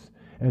substance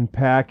and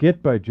pack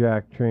it by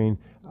jack train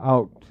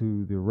out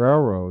to the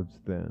railroads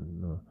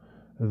than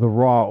the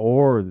raw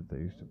ore that they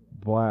used to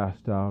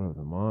blast out of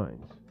the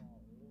mines.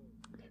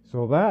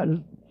 So that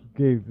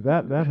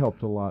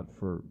helped a lot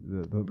for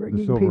the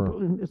Bringing silver.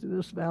 people into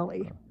this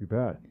valley. You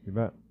bet.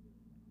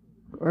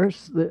 Of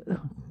course, the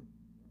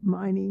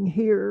mining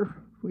here,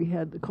 we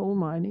had the coal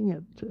mining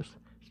at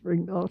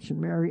Spring Gulch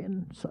and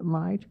Marion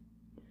Sunlight.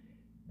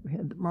 We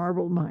had the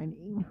marble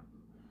mining.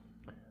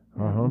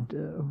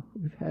 And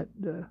we've had,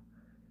 the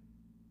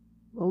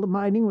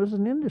mining was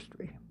an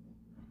industry.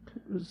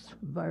 It was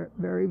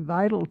very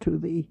vital to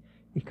the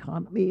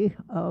economy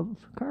of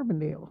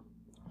Carbondale.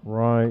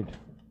 Right.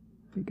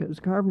 Because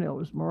Carbondale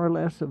was more or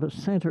less of a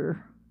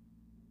center,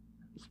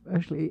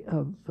 especially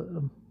of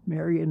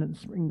Marion and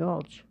Spring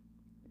Gulch.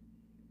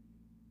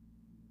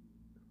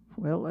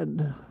 Well,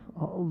 and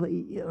all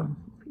the,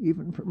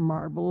 even from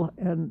Marble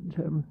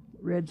and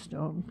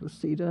Redstone,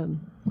 Placida and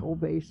Coal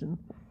Basin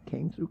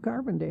came through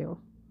Carbondale,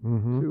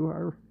 through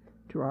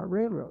our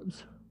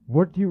railroads.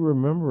 What do you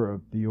remember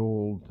of the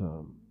old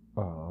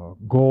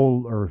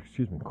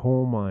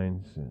coal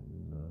mines in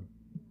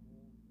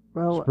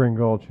Spring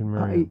Gulch and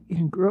Marion?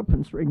 I grew up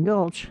in Spring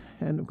Gulch,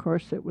 and of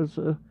course it was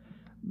a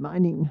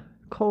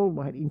coal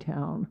mining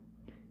town,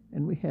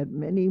 and we had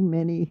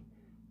many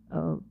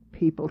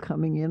people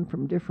coming in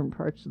from different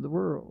parts of the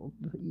world.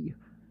 The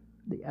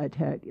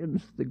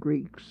Italians, the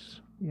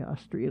Greeks, the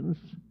Austrians,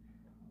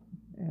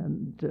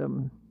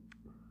 and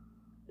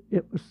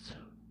it was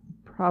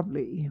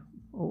probably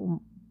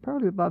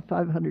about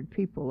 500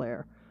 people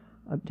there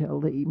until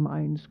the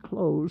mines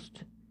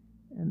closed,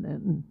 and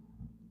then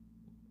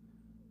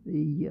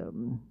the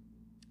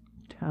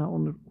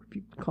town, if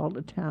you call it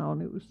a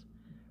town, it was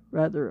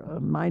rather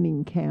a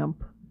mining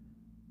camp,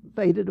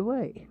 faded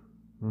away.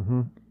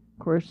 Of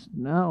course,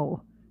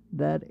 now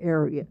that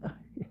area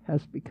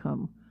has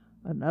become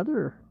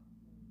another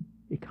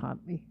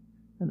economy,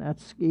 and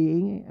that's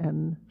skiing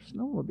and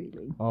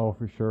snowmobiling. Oh,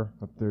 for sure,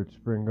 up there at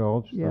Spring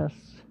Gulch. Yes.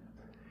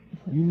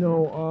 You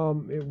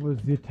know, it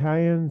was the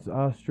Italians,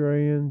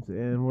 Australians,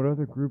 and what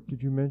other group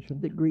did you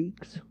mention? The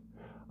Greeks.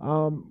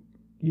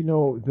 You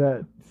know,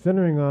 that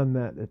centering on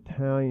that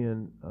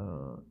Italian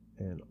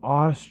and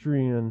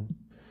Austrian,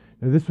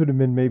 now this would have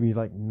been maybe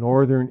like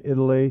northern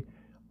Italy,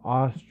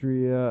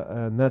 Austria,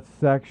 and that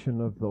section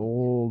of the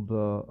old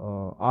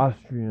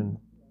Austrian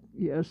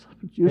Yes,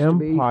 it used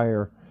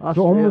empire. To be Austria,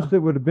 so almost it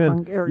would have been,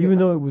 Hungary. even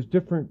though it was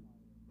different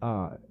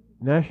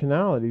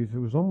nationalities, it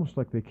was almost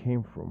like they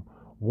came from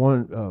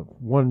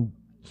one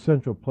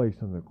central place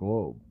on the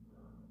globe.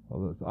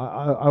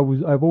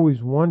 I've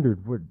always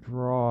wondered what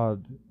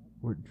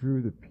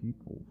drew the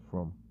people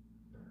from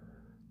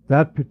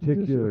that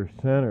particular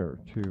center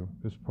to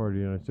this part of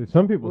the United States.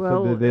 Some people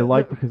said that they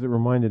liked it because it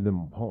reminded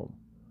them of home.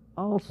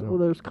 Also,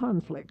 there's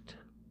conflict.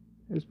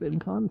 There's been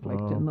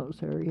conflict in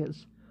those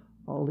areas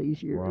all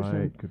these years. Right,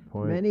 and good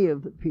point. Many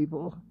of the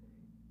people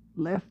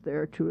left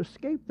there to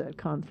escape that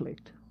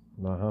conflict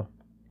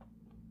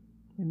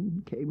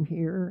and came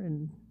here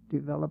and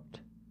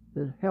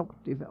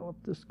helped develop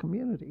this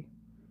community.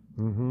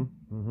 You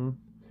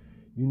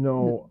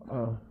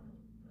know,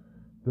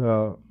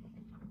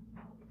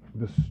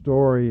 the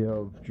story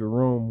of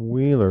Jerome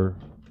Wheeler,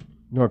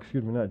 no,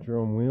 excuse me, not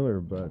Jerome Wheeler,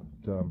 but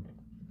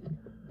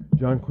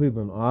John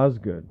Cleveland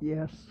Osgood.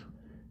 Yes.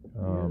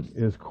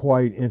 Is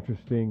quite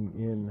interesting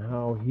in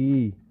how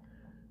he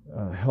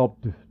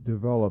helped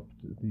develop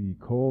the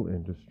coal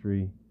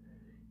industry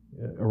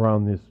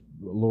around these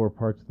lower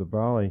parts of the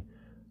valley.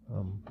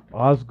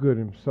 Osgood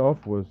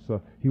himself was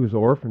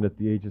orphaned at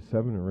the age of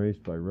 7 and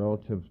raised by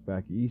relatives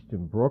back east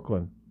in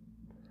Brooklyn,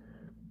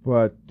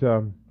 but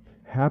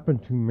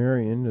happened to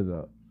marry into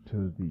the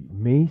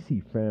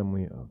Macy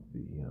family of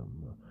the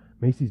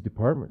Macy's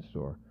department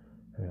store.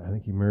 I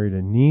think he married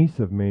a niece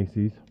of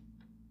Macy's,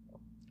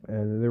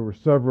 and there were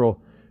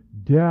several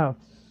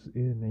deaths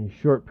in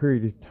a short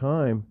period of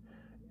time,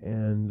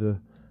 and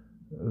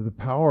the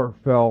power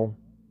fell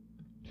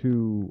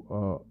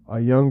to a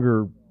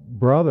younger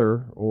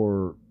brother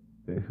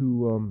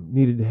who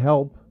needed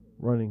help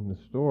running the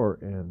store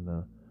and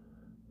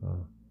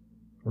or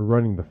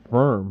running the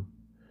firm,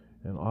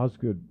 and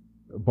Osgood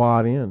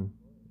bought in,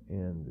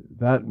 and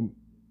that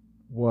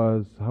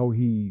was how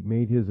he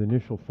made his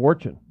initial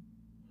fortune.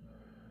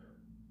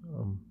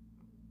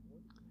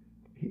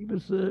 He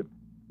was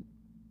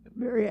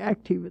very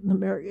active in the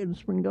Marion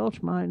Spring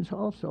Gulch mines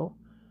also,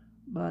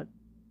 but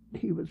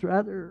he was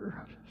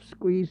rather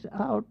squeezed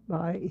out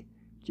by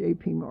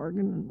J.P.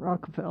 Morgan and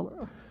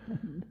Rockefeller.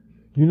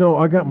 You know,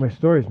 I got my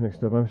stories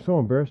mixed up. I'm so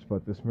embarrassed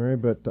about this, Mary,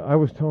 but I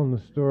was telling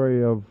the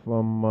story of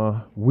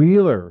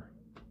Wheeler.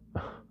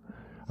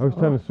 I was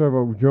telling the story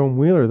about Jerome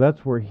Wheeler.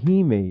 That's where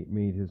he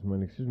made his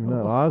money. Excuse me,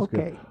 not Osgood.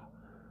 Okay.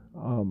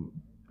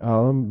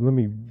 Let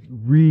me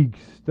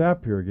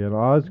re-step here again.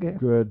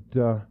 Osgood,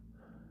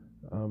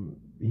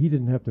 he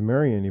didn't have to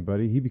marry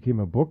anybody. He became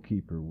a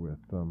bookkeeper with,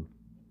 who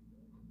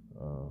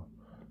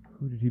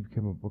did he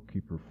become a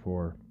bookkeeper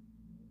for?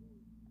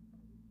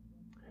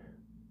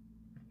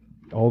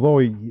 Although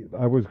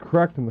I was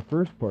correct in the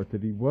first part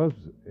that he was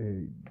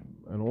an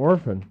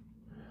orphan,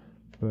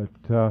 but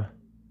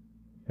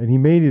and he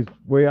made his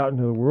way out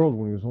into the world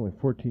when he was only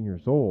 14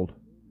 years old.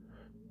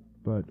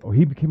 But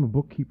he became a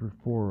bookkeeper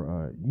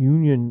for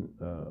Union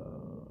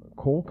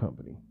Coal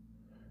Company,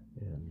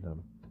 and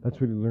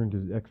that's where he learned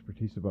his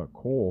expertise about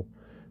coal.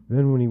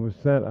 Then when he was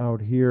sent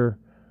out here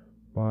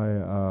by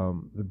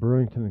the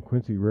Burlington and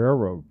Quincy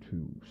Railroad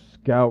to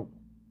scout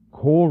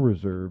coal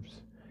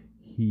reserves,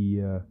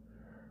 he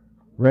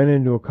ran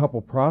into a couple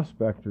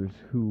prospectors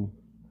who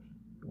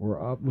were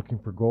out looking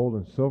for gold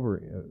and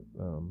silver,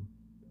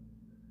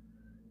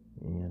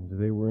 and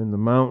they were in the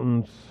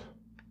mountains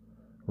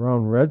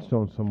around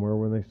Redstone somewhere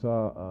when they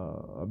saw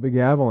a big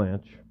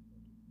avalanche.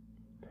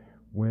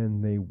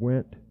 When they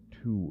went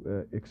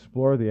to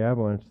explore the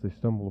avalanche, they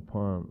stumbled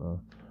upon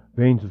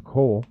veins of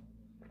coal.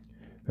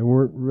 They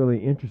weren't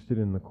really interested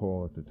in the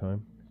coal at the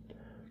time,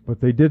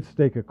 but they did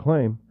stake a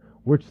claim,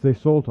 which they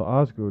sold to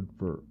Osgood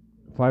for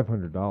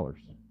 $500.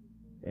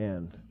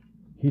 And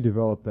he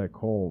developed that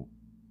coal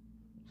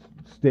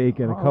stake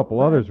and a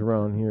couple others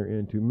around here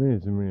into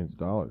millions and millions of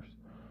dollars.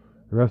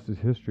 The rest is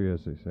history,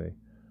 as they say.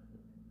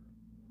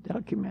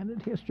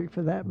 Documented history,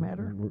 for that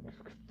matter.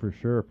 For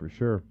sure, for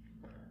sure.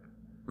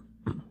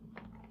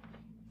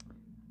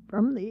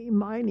 From the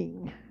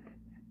mining,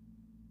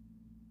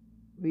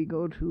 we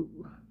go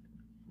to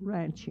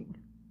ranching.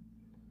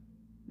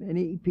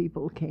 Many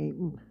people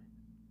came,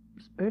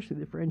 especially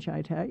the French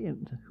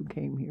Italians who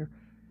came here,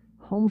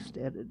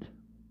 homesteaded.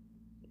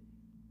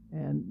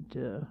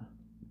 And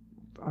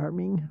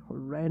farming or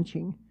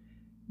ranching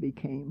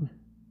became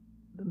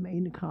the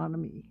main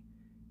economy.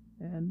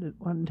 And at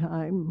one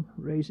time,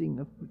 raising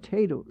of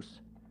potatoes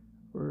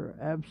were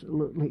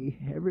absolutely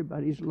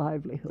everybody's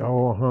livelihood.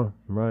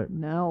 Right.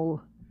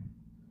 Now,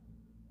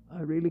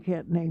 I really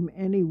can't name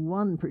any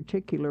one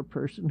particular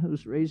person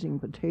who's raising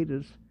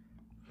potatoes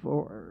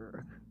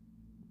for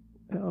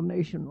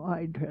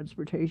nationwide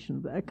transportation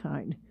of that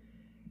kind.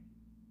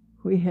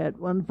 We had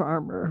one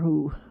farmer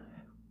who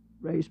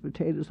raised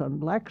potatoes on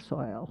black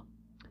soil,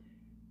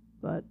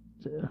 but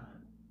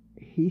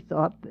he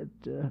thought that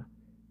the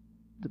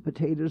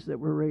potatoes that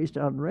were raised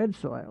on red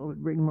soil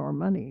would bring more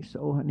money.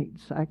 So when he'd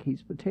sack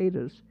his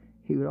potatoes,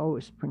 he would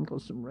always sprinkle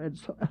some red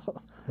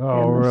soil in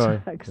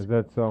the sacks. Is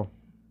that so?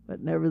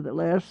 But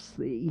nevertheless,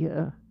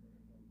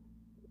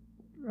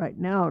 right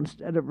now,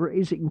 instead of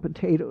raising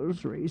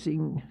potatoes,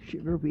 raising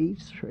sugar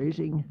beets,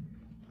 raising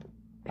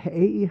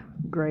hay,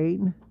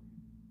 grain,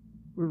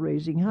 we're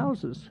raising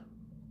houses.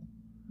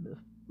 The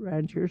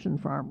ranchers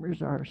and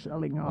farmers are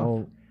selling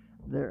off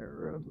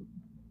their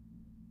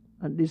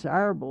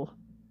undesirable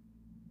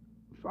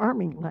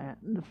farming land,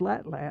 the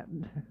flat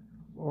land,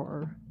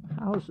 for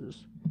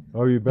houses.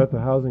 Oh, you bet the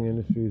housing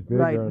industry is big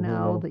right around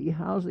now. here. The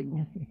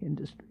housing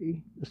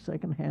industry, the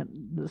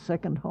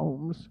second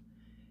homes,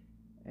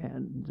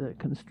 and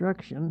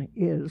construction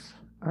is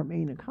our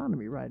main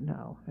economy right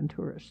now, and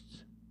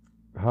tourists.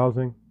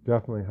 Housing,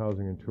 definitely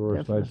housing and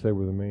tourists. Definitely. I'd say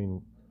were the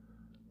main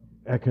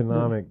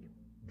economic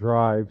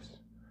drives.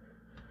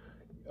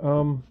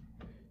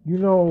 You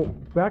know,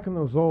 back in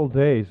those old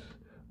days,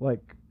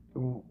 like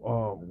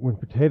when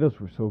potatoes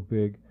were so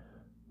big,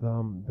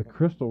 the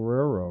Crystal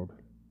Railroad,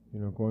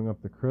 going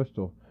up the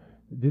Crystal,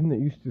 didn't it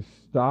used to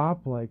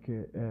stop like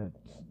at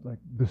like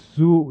the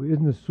Sewell?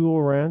 Isn't the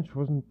Sewell Ranch?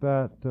 Wasn't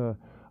that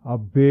a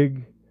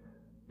big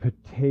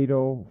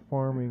potato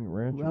farming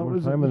ranch at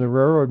one time? And the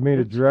railroad made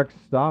a direct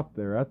stop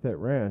there at that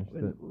ranch.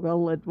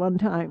 Well, at one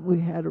time we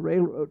had a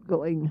railroad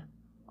going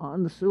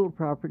on the Sewell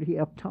property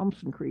up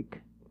Thompson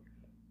Creek,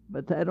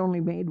 but that only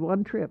made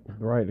one trip.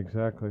 Right,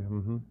 exactly.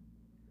 Mm-hmm.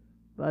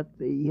 But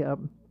the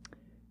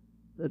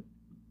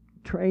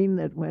train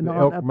that went the on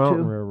Elk up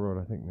Mountain to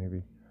Railroad, I think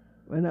maybe,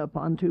 went up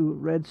onto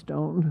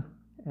Redstone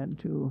and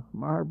to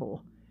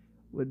Marble,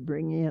 would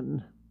bring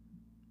in,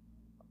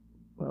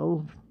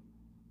 well,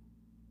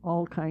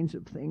 all kinds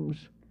of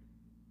things.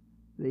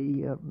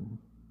 The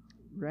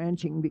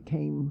ranching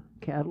became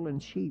cattle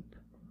and sheep,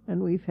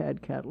 and we've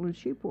had cattle and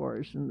sheep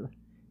wars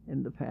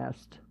in the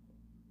past.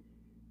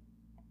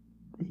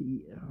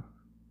 The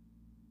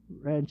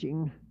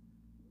ranching,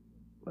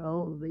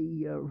 well,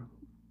 the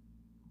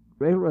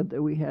railroad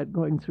that we had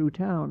going through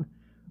town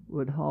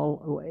would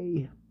haul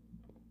away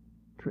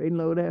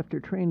trainload after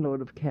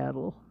trainload of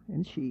cattle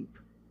and sheep,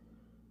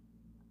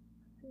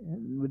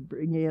 and would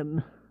bring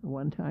in,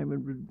 one time it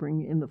would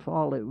bring in the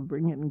fall, it would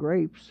bring in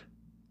grapes,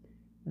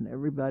 and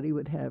everybody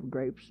would have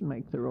grapes and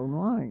make their own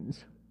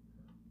wines.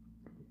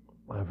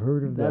 I've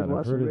heard of that.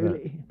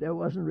 That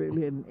wasn't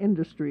really an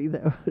industry.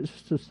 That was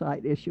just a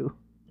side issue.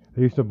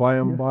 They used to buy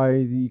them by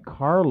the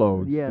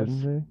carloads, Yes.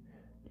 didn't they?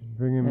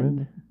 Bring them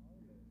in.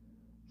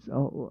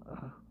 So,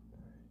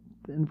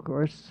 then of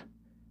course,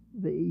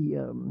 the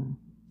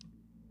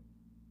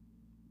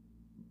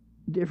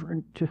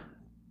different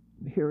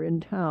here in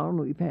town,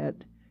 we've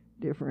had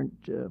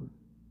different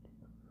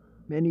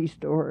mini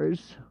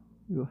stores.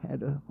 We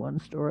had one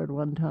store at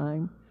one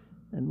time,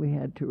 then we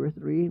had 2 or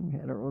 3. We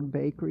had our own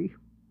bakery.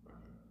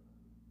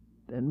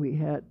 Then we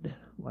had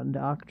one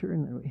doctor,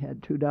 and then we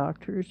had 2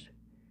 doctors.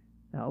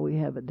 Now we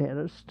have a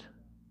dentist.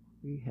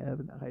 We have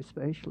an eye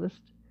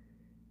specialist.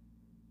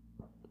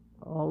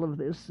 All of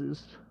this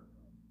is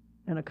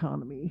an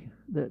economy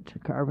that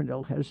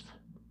Carbondale has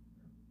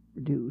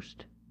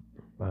reduced.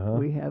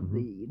 We have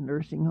the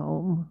nursing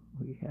home.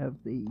 We have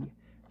the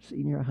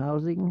senior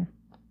housing.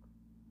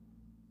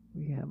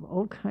 We have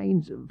all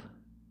kinds of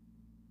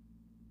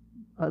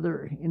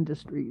other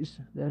industries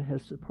that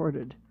have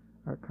supported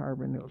our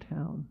Carbondale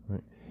town.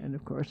 Right. And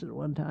of course, at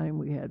one time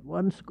we had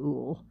one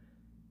school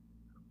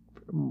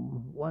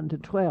from 1 to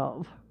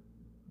 12.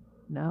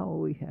 Now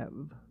we have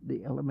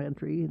the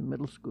elementary and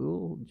middle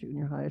school,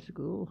 junior high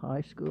school,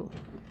 high school.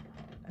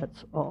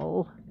 That's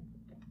all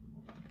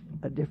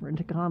a different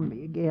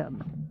economy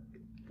again.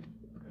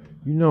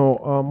 You know,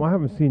 I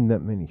haven't seen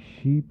that many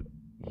sheep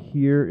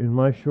here in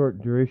my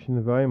short duration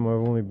of volume.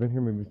 I've only been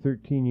here maybe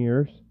 13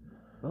 years.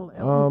 Well,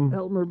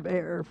 Elmer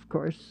Bear, of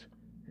course,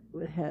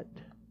 had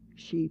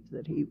sheep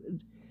that he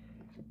would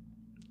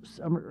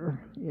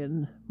summer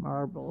in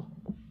Marble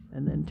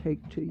and then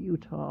take to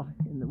Utah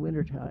in the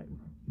wintertime.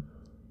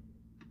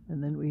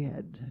 And then we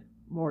had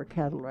more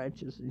cattle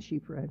ranches and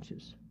sheep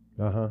ranches.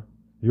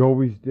 You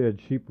always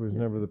did. Sheep was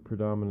never the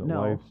predominant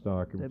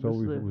livestock. It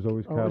was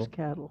always cattle. Always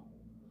cattle.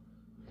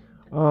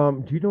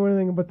 Do you know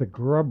anything about the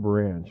Grub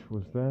Ranch?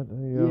 Was that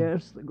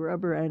Yes, the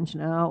Grub Ranch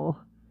now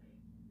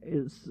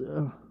is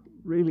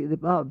really the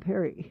Bob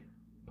Perry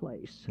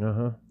place.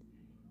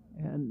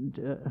 And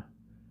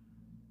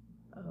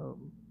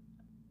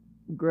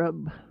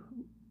Grub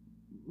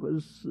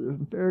was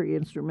very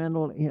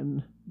instrumental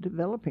in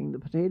developing the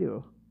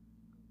potato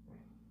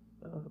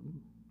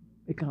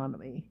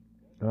economy.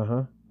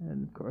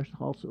 And of course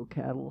also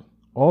cattle.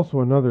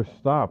 Also another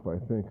stop, I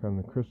think, on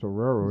the Crystal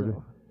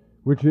Railroad,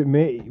 which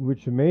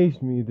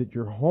amazed me that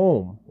your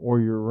home or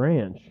your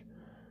ranch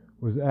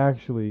was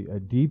actually a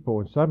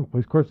depot in some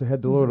place. Of course, they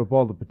had to load up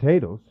all the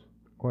potatoes,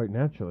 quite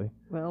naturally.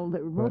 Well,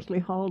 they were mostly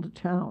hauled to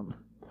town.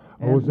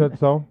 Oh, was that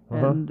so?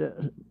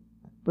 And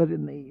but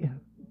in the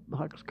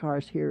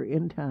boxcars here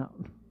in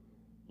town,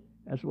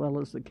 as well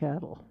as the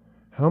cattle.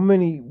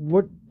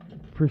 What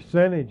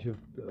percentage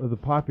of the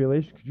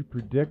population could you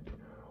predict,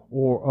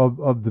 or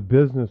of the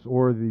business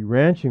or the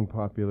ranching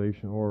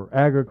population or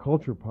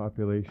agriculture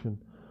population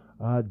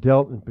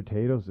dealt in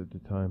potatoes at the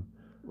time?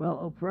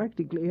 Well,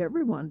 practically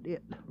everyone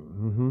did.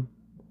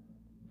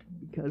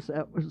 Because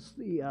that was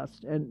the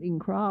standing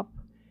crop.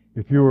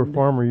 If you were a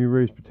farmer, you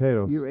raised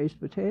potatoes. You raised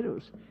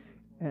potatoes.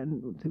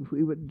 And if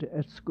we would,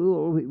 at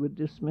school, we would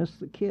dismiss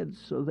the kids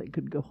so they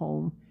could go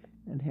home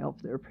and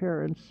help their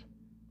parents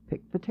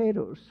pick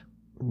potatoes.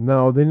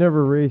 No, they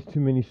never raised too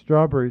many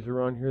strawberries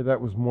around here.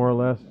 That was more or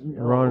less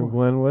around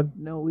Glenwood.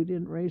 No, we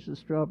didn't raise the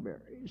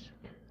strawberries.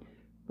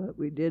 But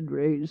we did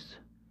raise,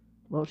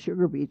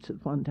 sugar beets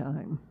at one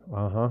time.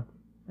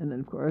 And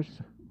then, of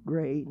course,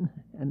 grain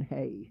and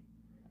hay.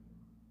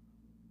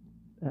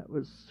 That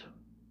was,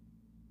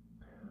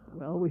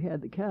 we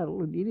had the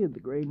cattle and needed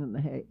the grain and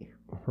the hay.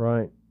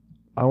 Right.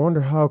 I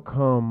wonder how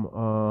come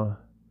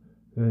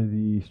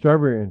the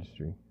strawberry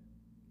industry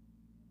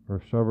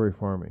or strawberry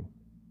farming,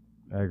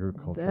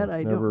 agriculture. That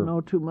I don't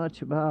know too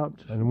much about.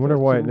 And I wonder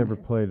why it never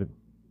played it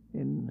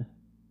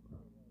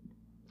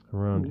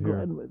around here.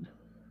 Glenwood.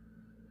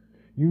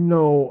 You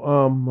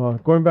know,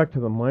 going back to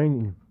the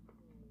mining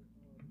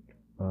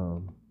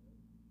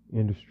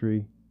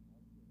industry,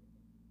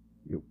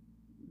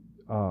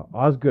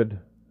 Osgood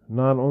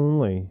not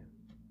only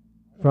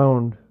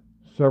found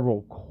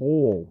several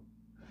coal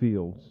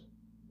fields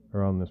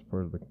around this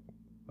part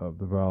of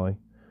the valley,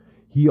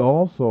 he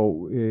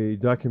also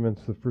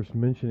documents the first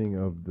mentioning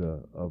of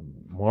the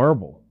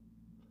marble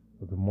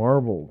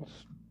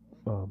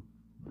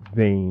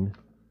vein.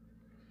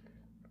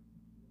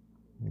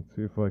 Let's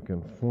see if I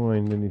can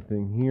find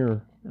anything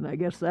here. And I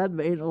guess that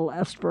vein will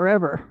last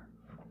forever.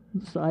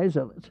 The size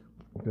of it.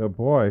 Yeah,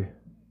 boy.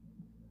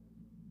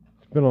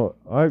 It's been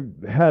I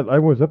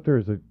was up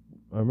there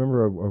I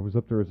remember I was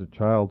up there as a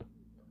child.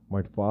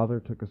 My father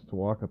took us to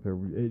walk up there.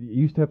 You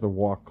used to have to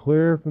walk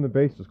clear from the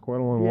base. It's quite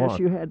a long walk. Yes,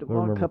 you had to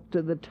walk up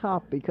to the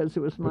top because it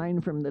was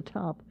mined from the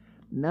top.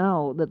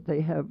 Now that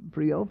they have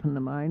reopened the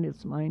mine,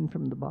 it's mined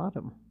from the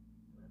bottom.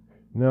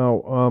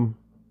 Now,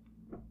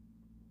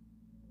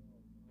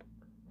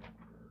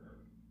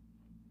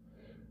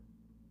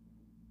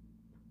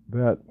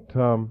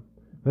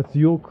 that's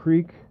the old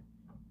creek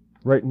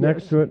right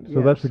next to it.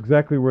 So that's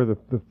exactly where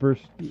the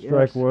first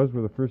strike was,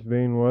 where the first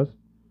vein was.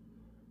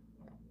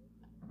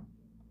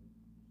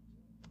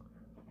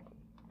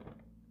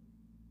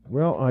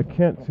 Well, I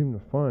can't seem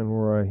to find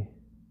where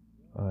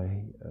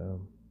I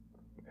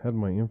had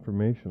my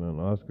information on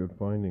Osgood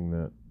finding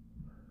that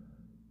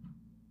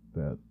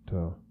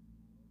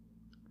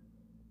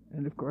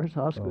And of course,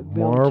 Osgood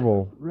built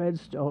marble.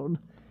 Redstone,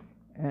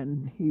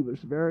 and he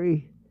was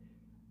very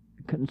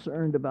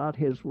concerned about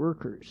his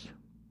workers,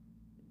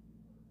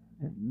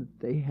 and that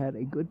they had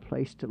a good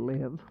place to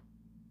live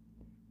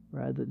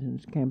rather than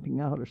just camping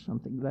out or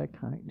something of that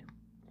kind.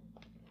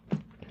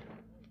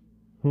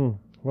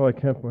 Well, I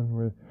can't find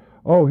where.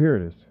 Oh, here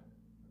it is.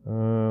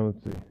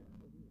 Let's see.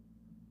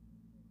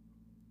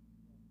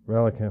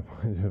 Well, I can't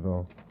find it at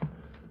all.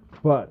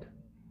 But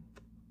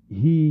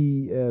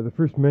he, the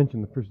first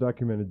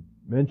documented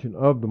mention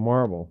of the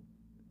marble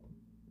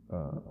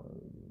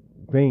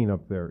vein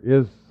up there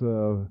is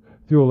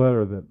through a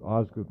letter that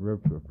Osgood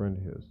wrote to a friend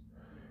of his,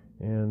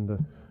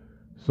 and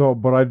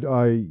but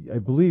I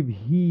believe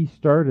he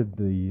started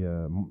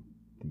the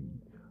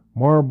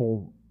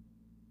marble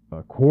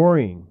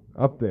quarrying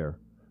up there,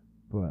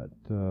 but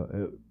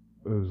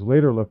it was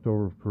later left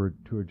over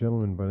to a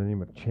gentleman by the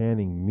name of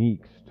Channing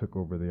Meeks took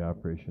over the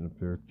operation up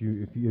there.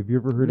 Have you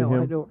ever heard of him?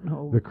 No, I don't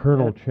know. The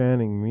Colonel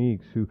Channing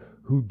Meeks,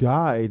 who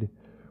died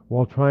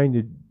while trying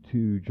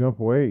to jump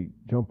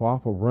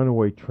off a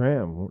runaway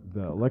tram,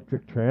 the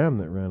electric tram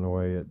that ran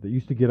away. That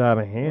used to get out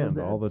of hand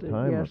all the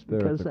time yes, up there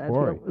at because the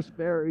quarry. That was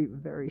very,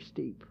 very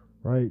steep.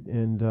 Right,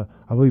 and I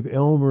believe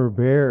Elmer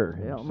Bear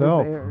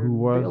himself, who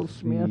was Bill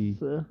Smith,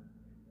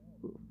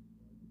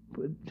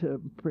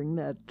 would bring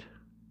that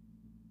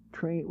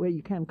train. Well,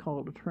 you can't call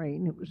it a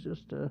train. It was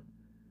just a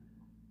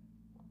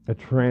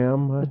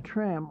tram. A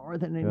tram more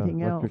than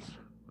anything electric. else.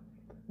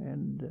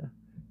 And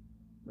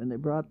when they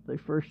brought the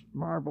first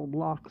marble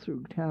block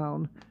through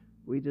town,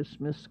 we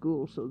dismissed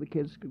school so the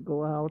kids could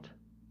go out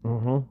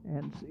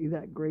and see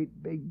that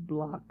great big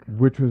block.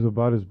 Which was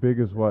about as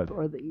big as what?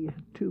 For the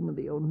tomb of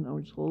the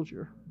unknown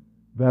soldier.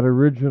 That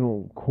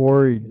original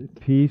quarried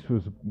piece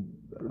was,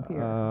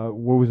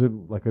 what was it,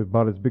 like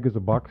about as big as a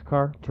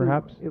boxcar,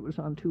 perhaps? It was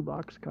on 2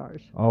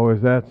 boxcars. Oh,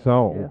 is that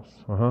so?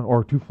 Yes.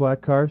 Or 2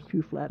 flat cars?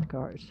 2 flat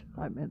cars.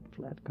 I meant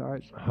flat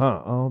cars.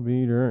 I'll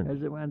be darned.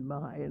 As it went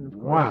by, and of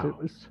course Wow.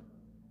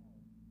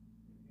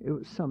 it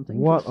was something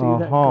what to see.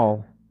 What a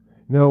haul.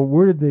 Now,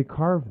 where did they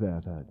carve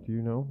that at? Do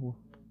you know?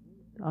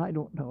 I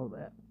don't know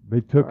that.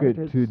 They took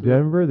it to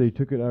Denver? They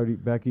took it out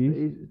back east?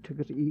 They took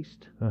it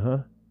east.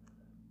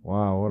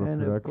 Wow, what a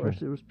and production. Of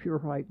course, it was pure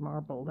white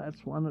marble.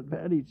 That's one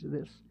advantage of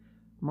this.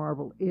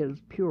 Marble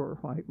is pure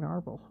white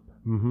marble.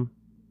 You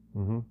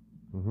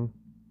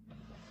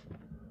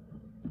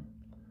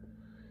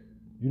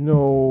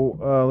know,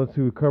 let's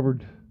see, we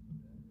covered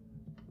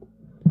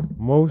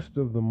most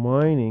of the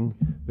mining.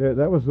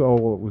 That was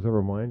all that was a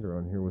reminder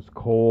on here was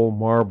coal,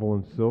 marble,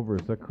 and silver.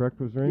 Is that correct?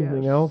 Was there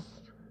anything else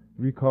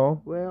you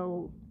recall?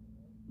 Well,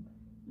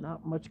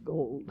 not much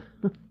gold.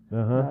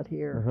 Not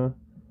here.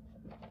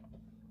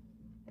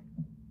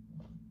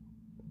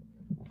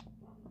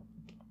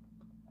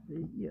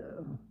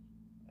 The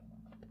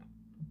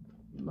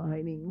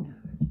mining,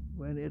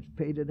 when it's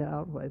faded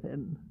out, why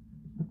then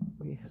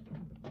we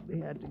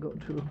had to go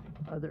to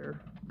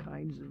other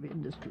kinds of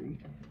industry,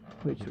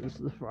 which was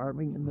the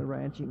farming and the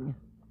ranching.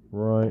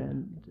 Right.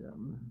 And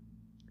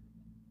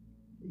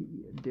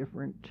the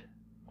different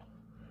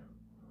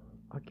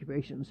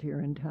occupations here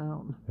in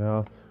town.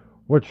 Yeah.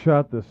 What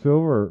shot the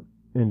silver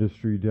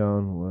industry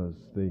down was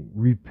they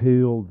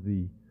repealed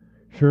the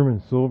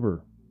Sherman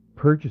Silver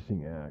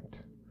Purchasing Act,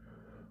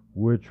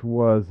 which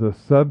was a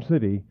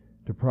subsidy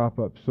to prop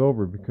up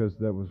silver because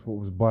that was what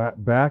was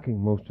backing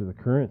most of the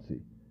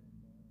currency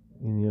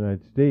in the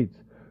United States.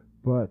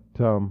 But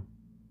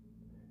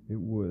it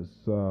was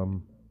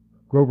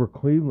Grover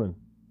Cleveland,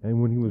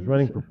 and when he was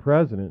running for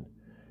president,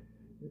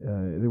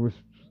 there was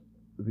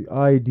the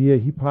idea,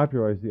 he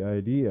popularized the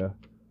idea,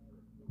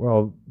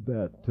 well,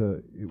 that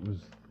it was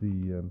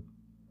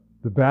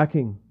the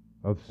backing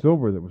of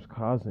silver that was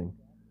causing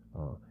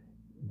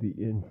the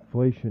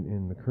inflation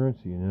in the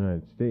currency in the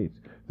United States,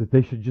 that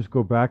they should just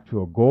go back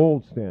to a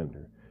gold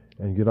standard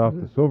and get off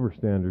the silver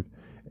standard.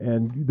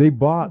 And they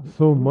bought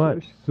so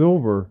much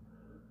silver,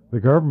 the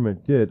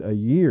government did, a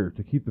year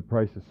to keep the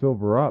price of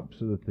silver up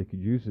so that they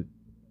could use it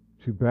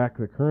to back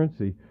the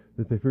currency,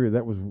 that they figured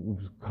that was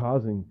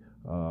causing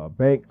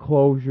bank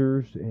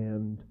closures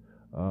and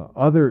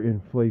other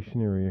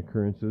inflationary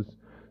occurrences.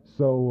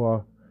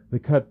 So they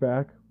cut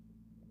back.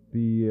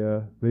 They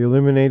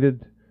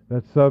eliminated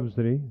that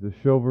subsidy, the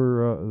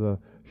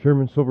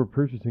Sherman Silver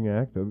Purchasing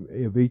Act of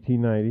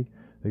 1890.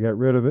 They got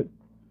rid of it.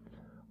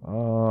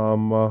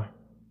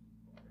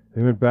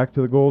 They went back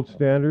to the gold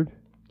standard.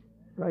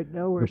 Right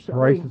now we're the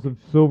prices of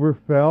silver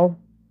fell,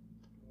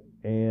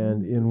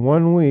 and in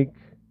 1 week,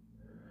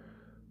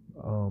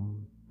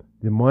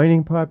 the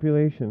mining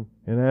population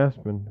in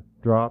Aspen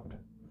dropped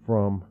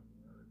from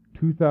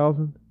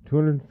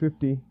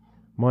 2,250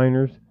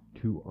 miners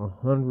to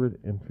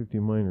 150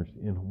 miners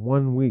in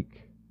 1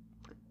 week.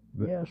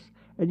 Yes,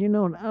 and you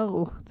know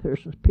now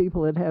there's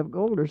people that have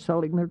gold are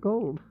selling their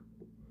gold.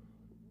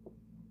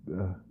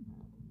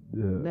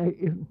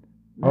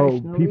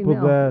 nationally people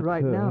now, that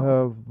right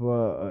now.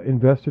 have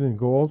invested in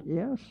gold,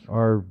 Yes,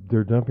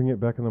 they're dumping it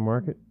back in the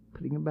market?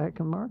 putting it back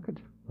in the market.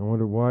 I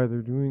wonder why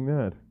they're doing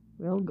that.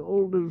 Well,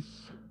 gold is.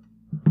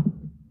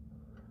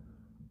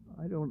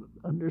 I don't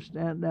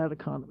understand that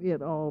economy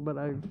at all, but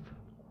I've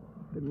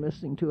been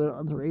listening to it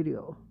on the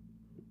radio.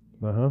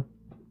 Uh-huh.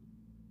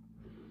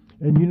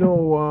 And you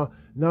know,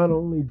 not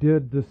only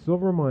did the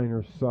silver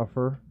miners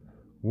suffer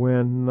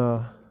when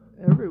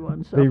Everyone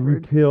they suffered.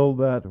 repealed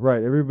that,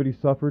 right, everybody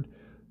suffered,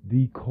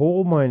 the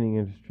coal mining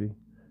industry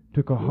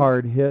took a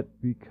hard hit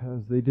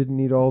because they didn't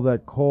need all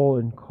that coal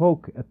and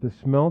coke at the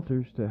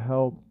smelters to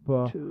help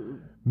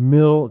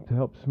smelt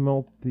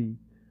the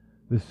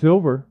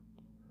silver.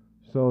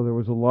 So there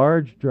was a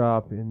large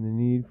drop in the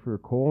need for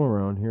coal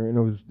around here,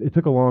 and it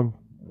took a long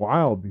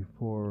while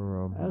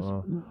before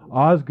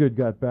Osgood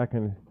got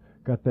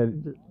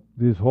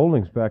his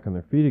holdings back on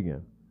their feet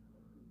again.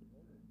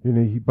 You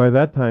know, by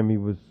that time he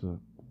was,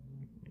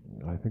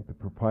 I think, the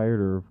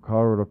proprietor of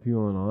Colorado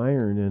Fuel and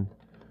Iron, and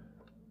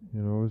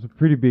you know, it was a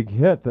pretty big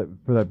hit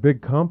for that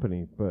big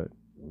company. But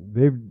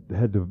they've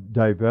had to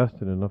divest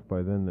it enough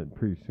by then that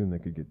pretty soon they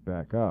could get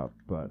back up.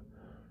 But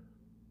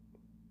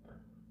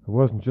it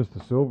wasn't just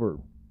the silver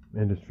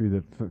industry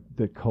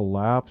that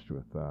collapsed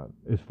with that,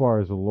 as far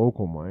as the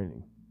local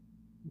mining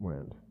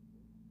went.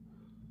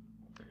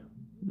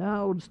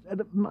 Now, instead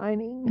of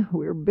mining,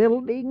 we're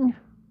building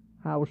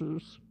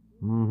houses.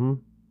 Mm-hmm.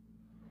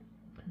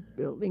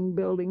 Building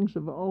buildings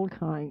of all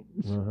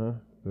kinds. Uh-huh.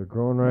 They're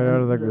growing right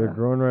out of the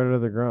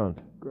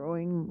ground.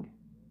 Growing.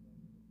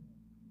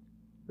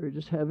 We're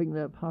just having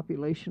that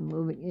population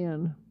moving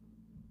in.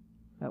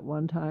 At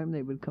one time,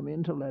 they would come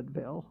into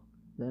Leadville,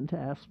 then to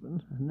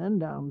Aspen, and then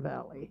down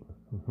Valley.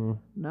 Mm-hmm.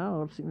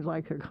 Now it seems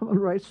like they're coming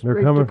right straight.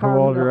 They're coming to from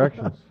all Carbondale.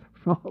 directions.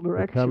 From all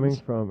directions. They're coming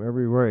from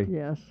every way.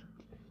 Yes.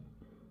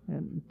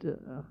 And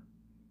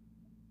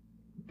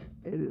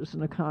it is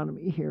an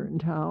economy here in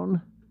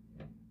town.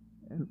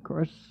 And of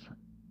course,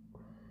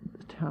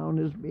 the town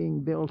is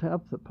being built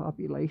up, the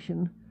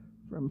population,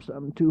 from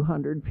some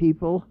 200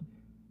 people.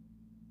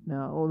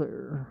 Now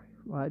they're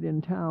right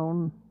in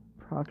town,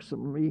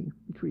 approximately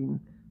between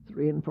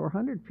 300 and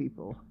 400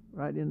 people,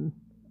 right in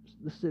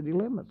the city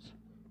limits.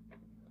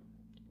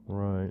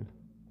 Right.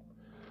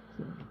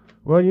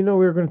 Well, you know,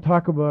 we were going to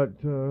talk about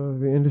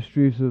the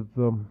industries of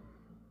the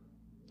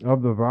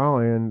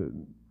valley,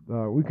 and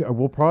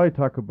we'll probably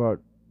talk about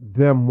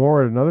them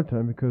more at another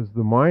time because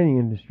the mining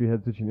industry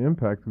had such an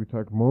impact. We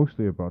talked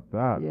mostly about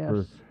that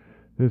for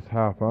this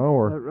half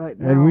hour, But right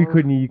now, and you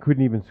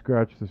couldn't even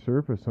scratch the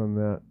surface on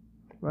that.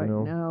 Right you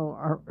know. now,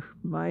 our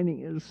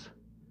mining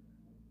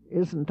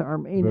isn't our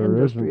main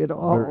industry at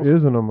all. There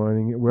isn't a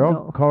mining. Well,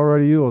 No.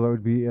 Colorado Eel, that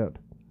would be it.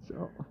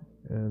 So,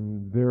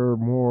 And they're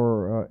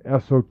more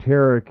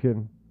esoteric,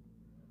 and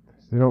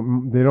they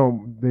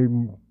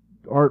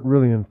aren't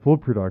really in full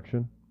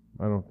production.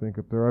 I don't think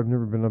up there. I've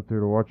never been up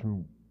there to watch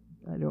them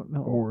I don't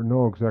know. or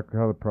know exactly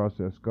how the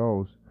process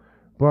goes.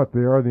 But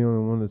they are the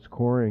only one that's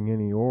quarrying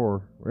any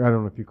ore. I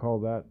don't know if you call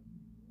that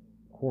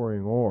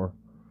quarrying ore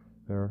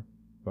there,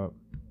 but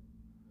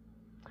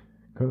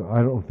cause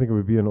I don't think it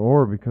would be an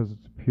ore because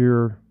it's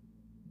pure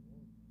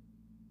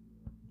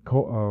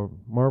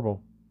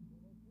marble.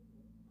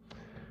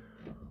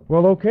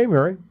 Well, okay,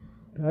 Mary.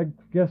 I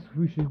guess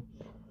we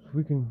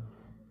can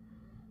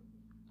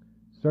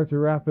start to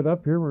wrap it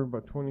up here. We're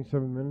about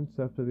 27 minutes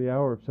after the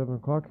hour of 7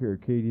 o'clock here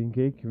at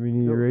KDNK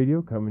Community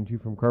Radio, coming to you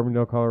from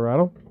Carbondale,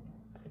 Colorado.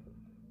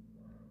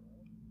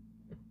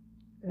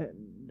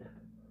 And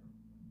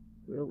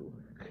we'll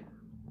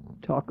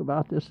talk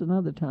about this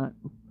another time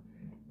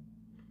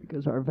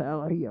because our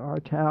valley, our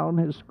town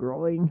is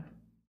growing.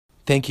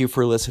 Thank you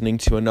for listening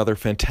to another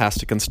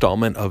fantastic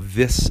installment of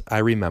This I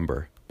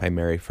Remember by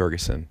Mary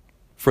Ferguson.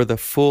 For the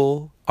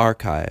full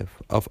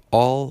archive of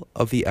all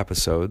of the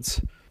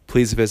episodes,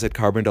 please visit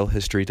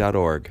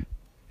carbondalehistory.org.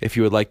 If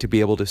you would like to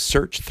be able to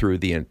search through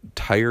the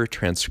entire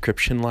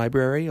transcription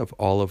library of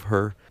all of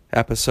her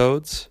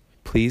episodes,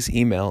 please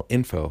email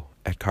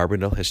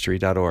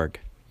info@carbondalehistory.org.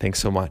 Thanks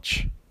so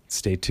much.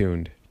 Stay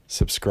tuned.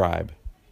 Subscribe.